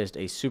Wobbuffet, who's just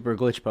a super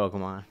glitch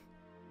Pokemon.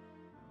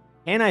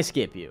 Can I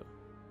skip you?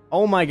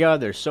 Oh my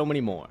god, there's so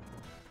many more.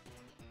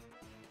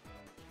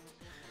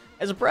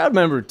 As a proud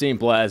member of Team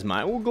Plasma,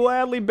 I will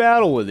gladly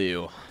battle with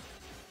you.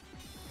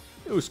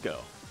 Cusco.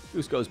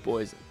 Cusco's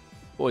poison.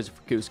 Poison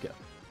for Cusco.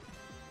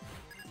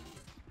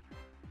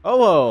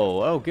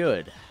 Oh, oh,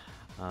 good.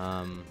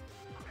 That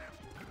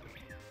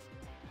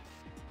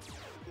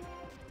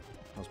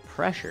was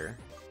pressure.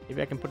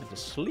 Maybe I can put it to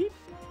sleep?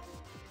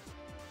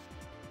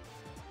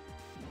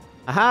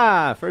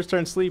 Aha! First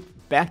turn sleep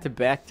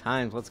back-to-back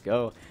times. Let's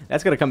go.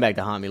 That's going to come back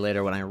to haunt me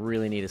later when I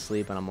really need to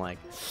sleep and I'm like,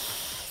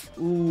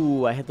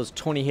 ooh, I had those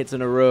 20 hits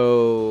in a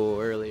row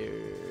earlier.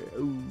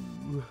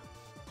 Ooh.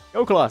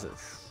 Go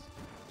Colossus.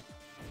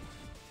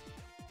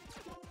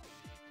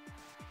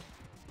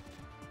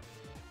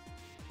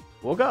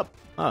 Woke up.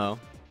 Uh-oh.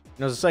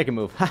 Knows a second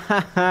move. Ha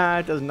ha ha.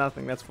 It does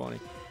nothing. That's funny.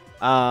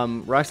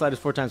 Rock Slide is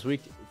 4 times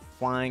weak.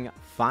 Flying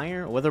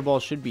Fire. Weather Ball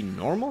should be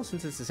normal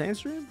since it's a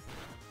Sandstream?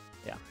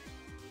 Yeah.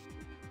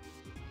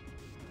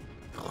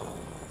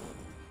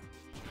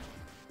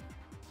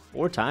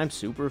 4 times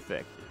super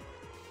effective.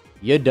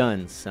 You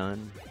done,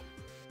 son.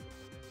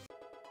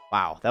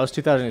 Wow, that was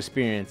 2,000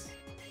 experience.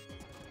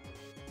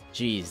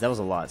 Jeez, that was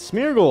a lot.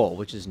 Smeargle,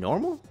 which is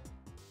normal?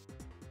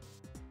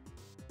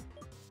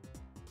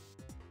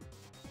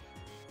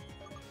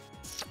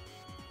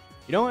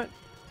 You know what?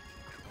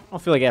 I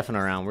don't feel like effing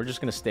around. We're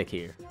just gonna stick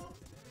here.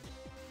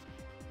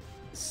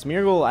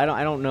 Smeargle,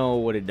 I don't know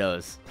what it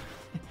does.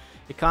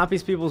 It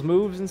copies people's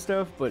moves and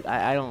stuff, but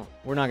I don't.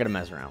 We're not gonna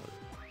mess around with it.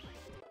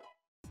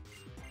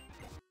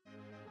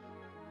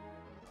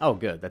 Oh,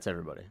 good. That's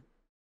everybody.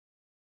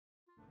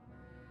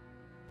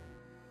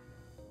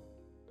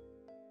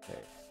 Okay,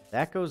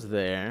 that goes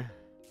there.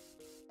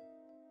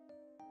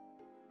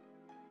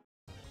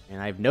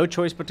 And I have no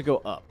choice but to go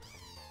up.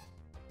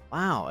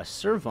 Wow, a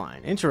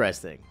Servine.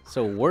 Interesting.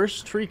 So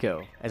worse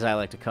Trico, as I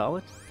like to call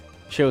it,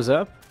 shows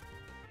up.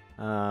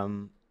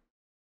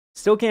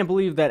 Still can't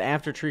believe that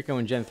after Trico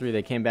in Gen 3,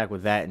 they came back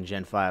with that in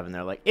Gen 5, and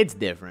they're like, it's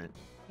different.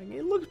 Like,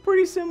 it looks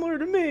pretty similar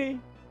to me.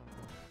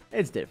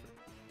 It's different.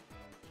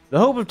 The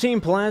hope of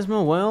Team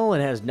Plasma, well, it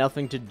has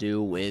nothing to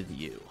do with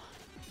you.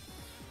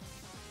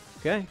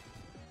 Okay.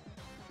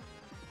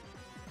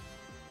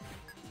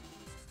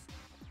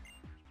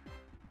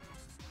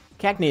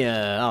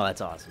 Cacnea. Oh, that's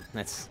awesome.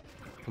 That's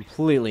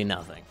completely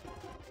nothing.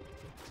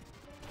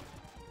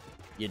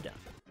 You're done.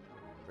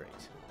 Great.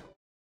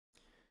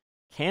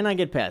 Can I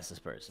get past this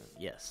person?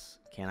 Yes.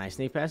 Can I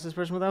sneak past this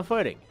person without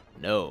fighting?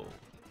 No.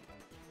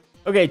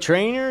 Okay,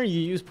 trainer, you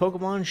use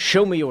Pokemon.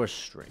 Show me your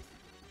strength.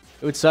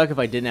 It would suck if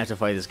I didn't have to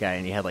fight this guy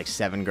and he had like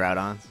 7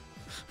 Groudons.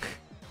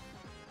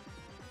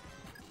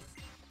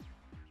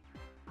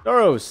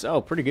 Doros.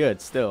 Oh, pretty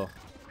good still.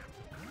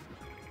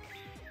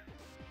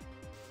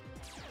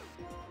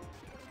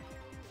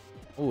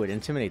 Oh, it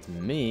intimidates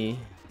me.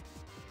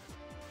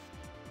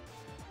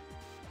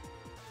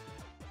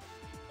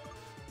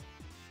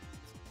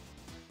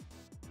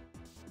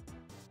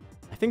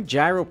 I think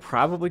Gyro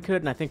probably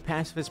could, and I think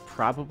Pacifist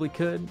probably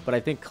could, but I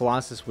think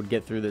Colossus would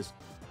get through this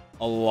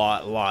a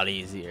lot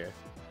easier.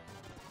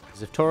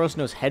 Because if Tauros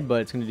knows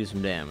Headbutt, it's going to do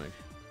some damage.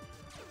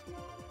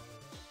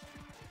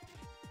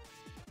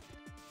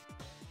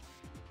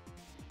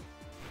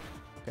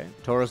 Okay,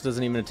 Tauros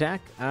doesn't even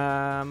attack.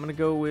 I'm going to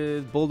go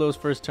with Bulldoze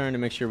first turn to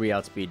make sure we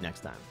outspeed next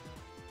time.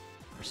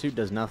 Pursuit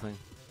does nothing.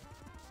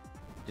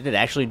 Did it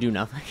actually do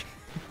nothing?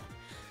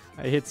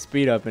 I hit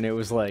speed up and it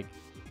was like,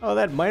 oh,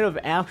 that might have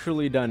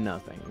actually done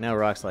nothing. Now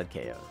Rock Slide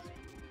KOs.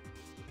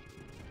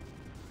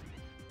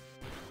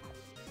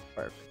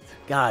 Perfect.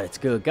 God, it's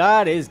good.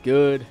 God is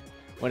good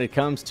when it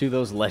comes to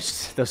those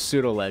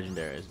pseudo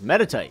legendaries.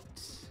 Meditite.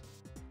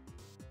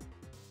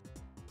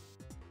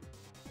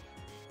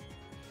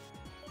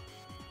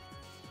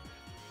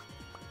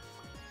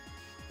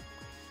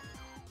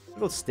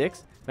 Little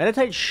sticks.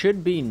 Meditite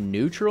should be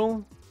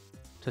neutral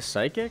to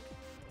Psychic.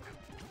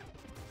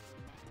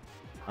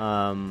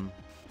 And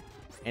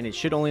it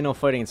should only know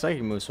fighting and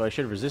psychic moves, so I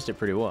should resist it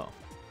pretty well.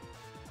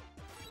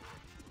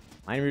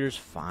 Mind Reader's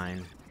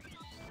fine.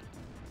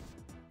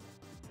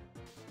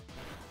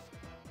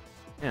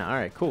 Yeah,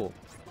 alright, cool.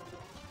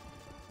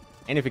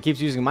 And if it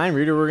keeps using Mind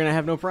Reader, we're gonna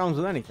have no problems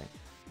with anything.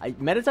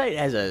 Meditite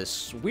has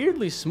a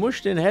weirdly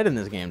smushed in head in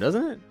this game,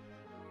 doesn't it?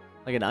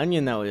 Like an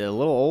onion that was a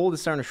little old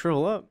is starting to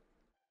shrivel up.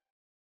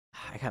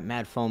 I got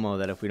mad FOMO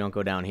that if we don't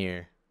go down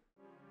here.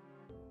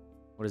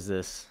 What is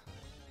this?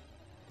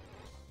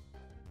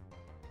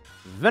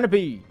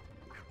 Venipede!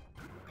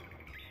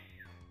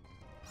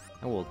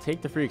 I will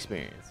take the free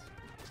experience.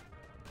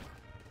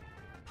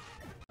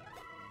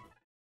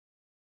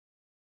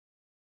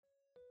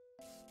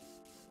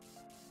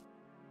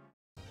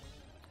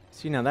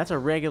 See, now that's a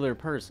regular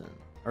person.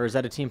 Or is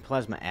that a Team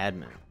Plasma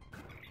admin?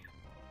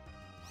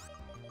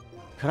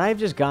 Could I have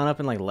just gone up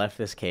and, like, left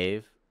this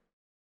cave?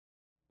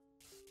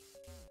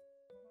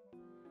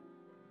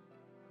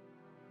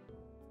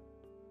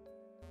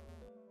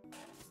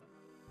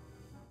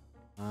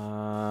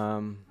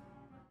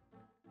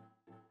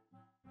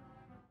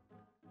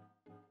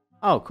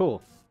 Oh,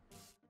 cool.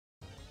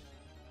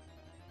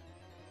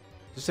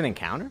 Just an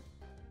encounter?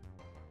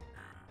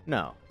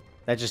 No.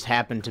 That just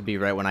happened to be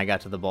right when I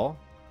got to the ball.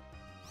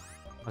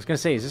 I was gonna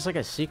say, is this like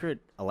a secret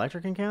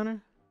electric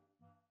encounter?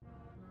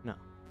 No.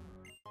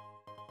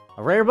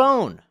 A rare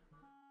bone!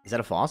 Is that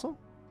a fossil?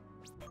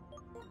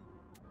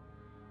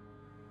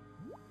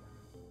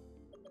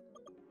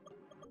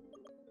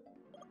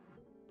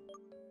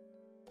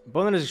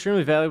 Bone that is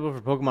extremely valuable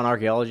for Pokemon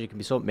archaeology can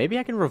be sold. Maybe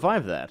I can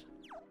revive that.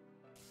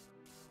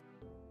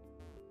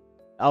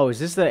 Oh, is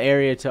this the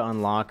area to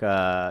unlock,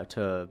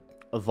 to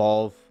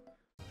evolve?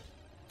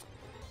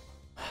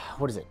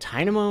 What is it,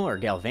 Tynamo or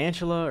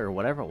Galvantula or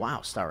whatever? Wow,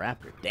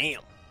 Staraptor, damn.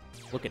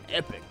 Looking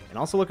epic. And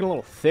also looking a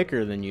little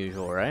thicker than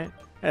usual, right?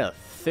 Yeah, a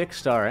thick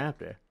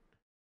Staraptor.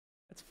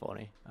 That's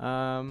funny.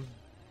 Come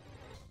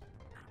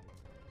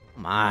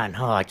on.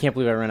 Oh, I can't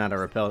believe I ran out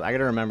of repels. I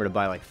gotta remember to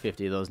buy like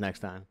 50 of those next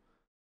time.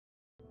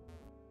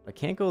 I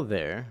can't go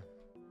there.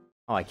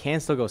 Oh, I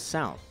can still go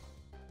south.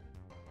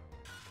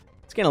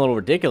 It's getting a little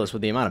ridiculous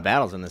with the amount of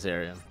battles in this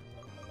area.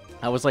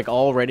 I was like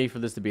all ready for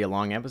this to be a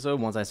long episode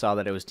once I saw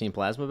that it was Team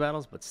Plasma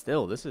battles, but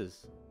still, this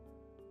is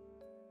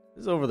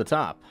over the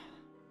top.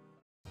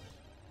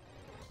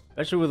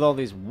 Especially with all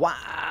these.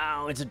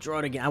 Wow, it's a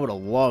Druddigan. I would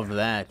have loved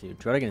that, dude.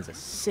 Druddigan is a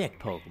sick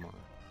Pokemon.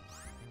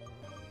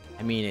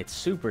 I mean, it's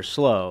super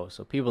slow,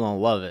 so people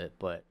don't love it,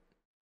 but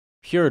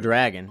pure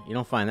dragon, you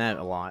don't find that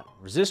a lot.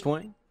 Resist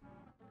Wing.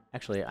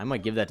 Actually, I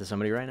might give that to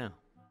somebody right now.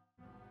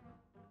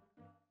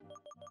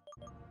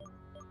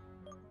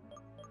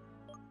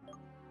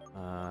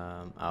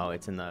 Oh,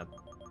 it's in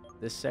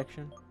this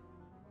section.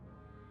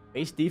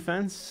 Base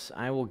defense,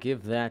 I will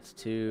give that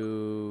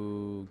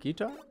to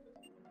Guitar.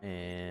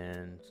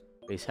 And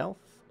base health,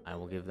 I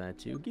will give that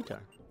to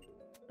Guitar.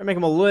 Or make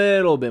him a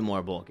little bit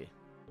more bulky.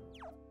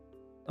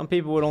 Some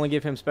people would only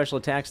give him special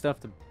attack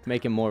stuff to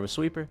make him more of a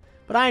sweeper,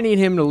 but I need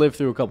him to live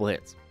through a couple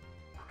hits.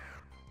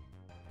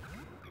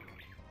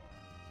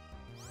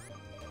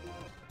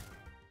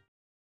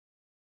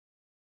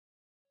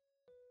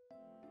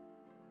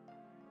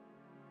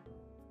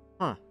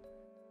 Huh.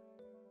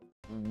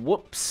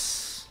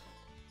 Whoops.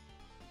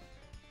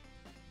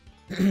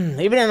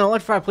 Even in an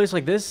electrified place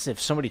like this, if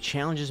somebody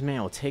challenges me,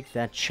 I will take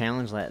that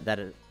challenge that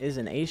it is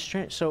an ace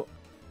strength. So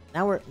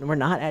now we're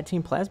not at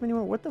Team Plasma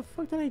anymore. What the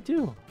fuck did I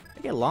do? Did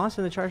I get lost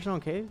in the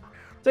Chargestone Cave?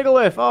 Take a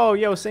whiff. Oh,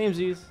 yo,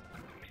 samesies.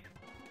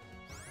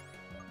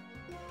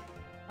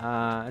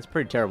 It's a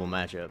pretty terrible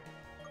matchup.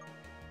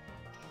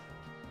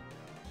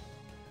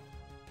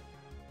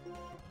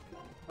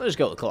 Let's just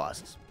go with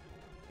Colossus.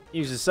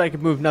 Use a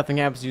psychic move, nothing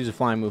happens. Use a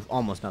flying move,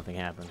 almost nothing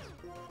happens.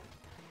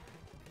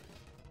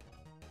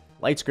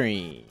 Light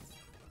screen.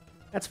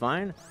 That's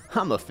fine.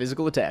 I'm a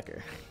physical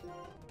attacker.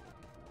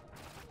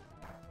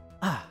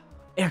 Ah,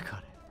 air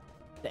cut.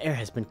 The air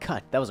has been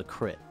cut. That was a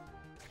crit.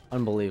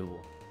 Unbelievable.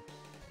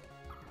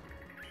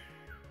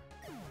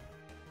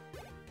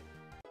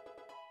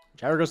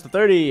 Gyro goes to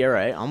 30.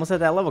 Alright, almost at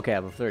that level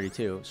cap of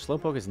 32.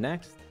 Slowpoke is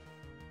next.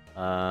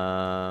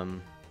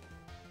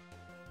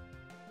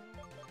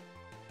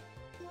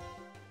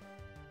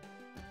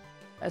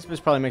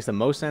 Espus probably makes the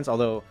most sense,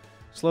 although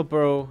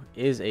Slowbro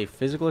is a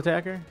physical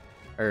attacker,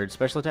 or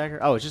special attacker.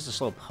 Oh, it's just a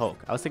Slowpoke.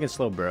 I was thinking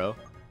Slowbro.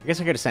 I guess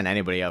I could have sent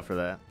anybody out for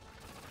that.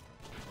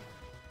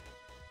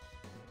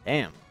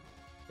 Damn.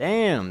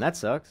 Damn, that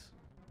sucks.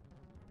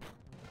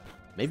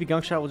 Maybe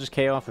Gunk Shot will just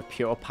KO off with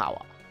pure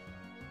power.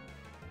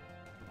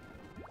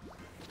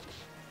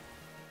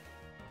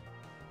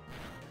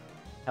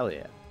 Hell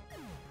yeah.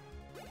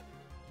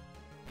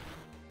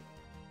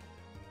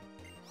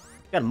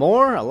 Got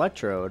more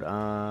Electrode.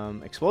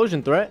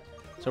 Explosion threat.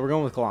 So we're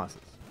going with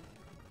Colossus.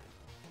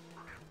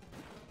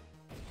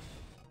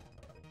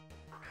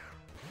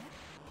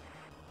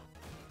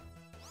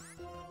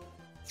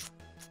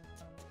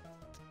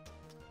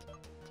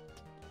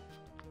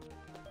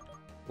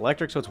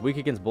 Electric, so it's weak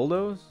against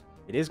Bulldoze.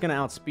 It is going to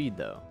outspeed,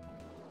 though.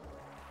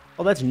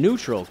 Oh, that's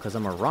neutral, because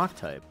I'm a rock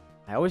type.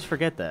 I always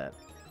forget that.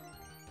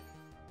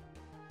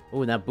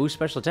 Oh, and that boost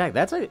special attack.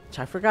 That's a...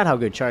 I forgot how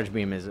good Charge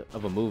Beam is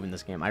of a move in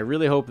this game. I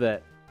really hope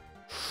that...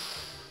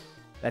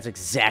 That's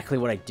exactly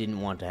what I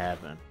didn't want to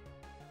happen.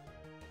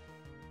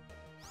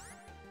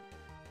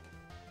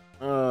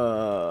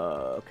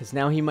 Because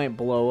now he might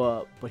blow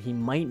up, but he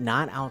might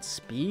not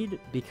outspeed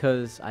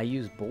because I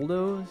use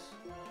Bulldoze.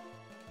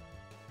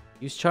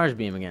 Use Charge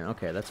Beam again.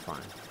 Okay, that's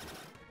fine.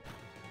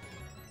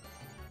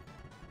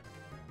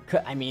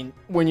 I mean,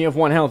 when you have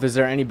 1 health, is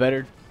there any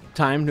better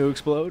time to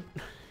explode?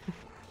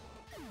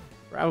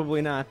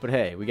 Probably not, but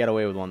hey, we got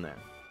away with 1 there.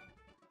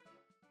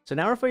 So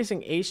now we're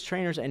facing ace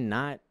trainers and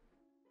not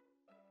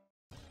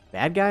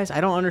bad guys?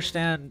 I don't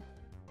understand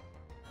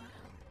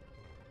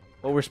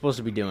what we're supposed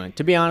to be doing.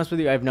 To be honest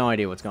with you, I have no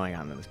idea what's going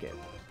on in this game.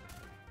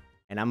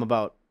 And I'm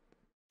about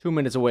 2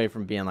 minutes away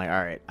from being like,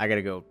 alright, I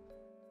gotta go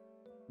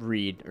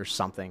read or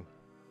something.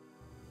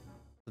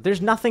 But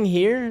there's nothing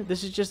here?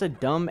 This is just a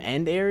dumb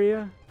end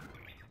area?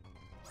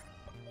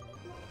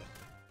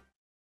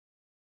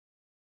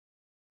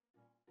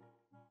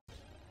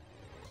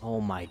 Oh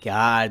my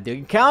god, the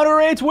encounter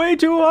rate's way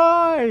too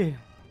high!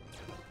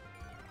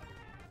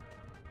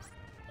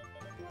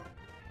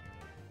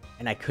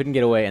 And I couldn't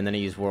get away, and then I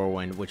used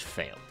Whirlwind, which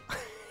failed.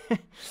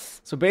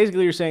 So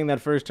basically you're saying that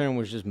first turn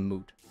was just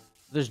moot.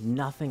 There's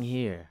nothing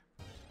here.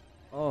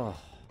 Oh.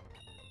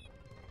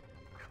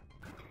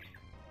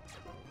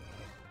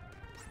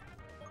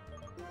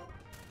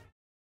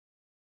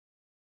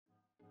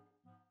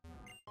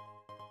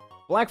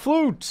 Black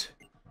Flute!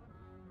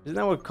 Isn't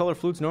that what color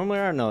flutes normally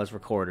are? No, it's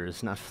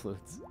recorders, not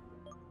flutes.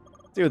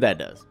 See what that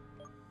does.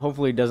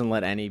 Hopefully it doesn't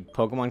let any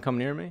Pokemon come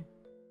near me.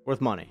 Worth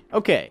money.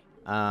 Okay.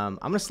 I'm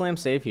going to slam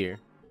save here.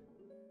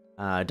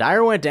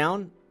 Dire went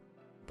down,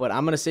 but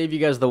I'm going to save you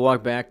guys the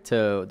walk back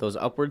to those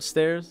upward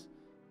stairs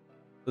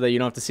so that you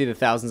don't have to see the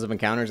thousands of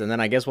encounters, and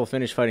then I guess we'll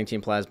finish fighting Team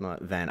Plasma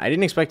then. I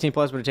didn't expect Team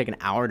Plasma to take an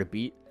hour to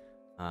beat.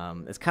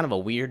 It's kind of a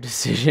weird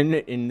decision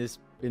in this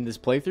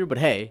playthrough, but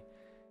hey,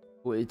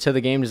 to the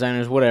game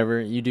designers,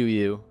 whatever, you do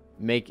you.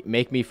 Make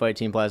me fight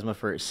Team Plasma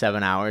for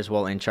 7 hours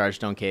while in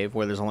Chargestone Cave,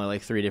 where there's only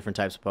like 3 different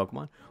types of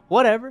Pokemon.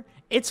 Whatever,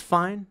 it's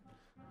fine.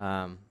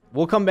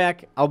 We'll come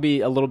back. I'll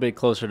be a little bit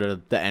closer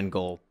to the end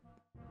goal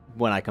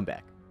when I come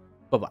back.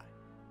 Bye-bye.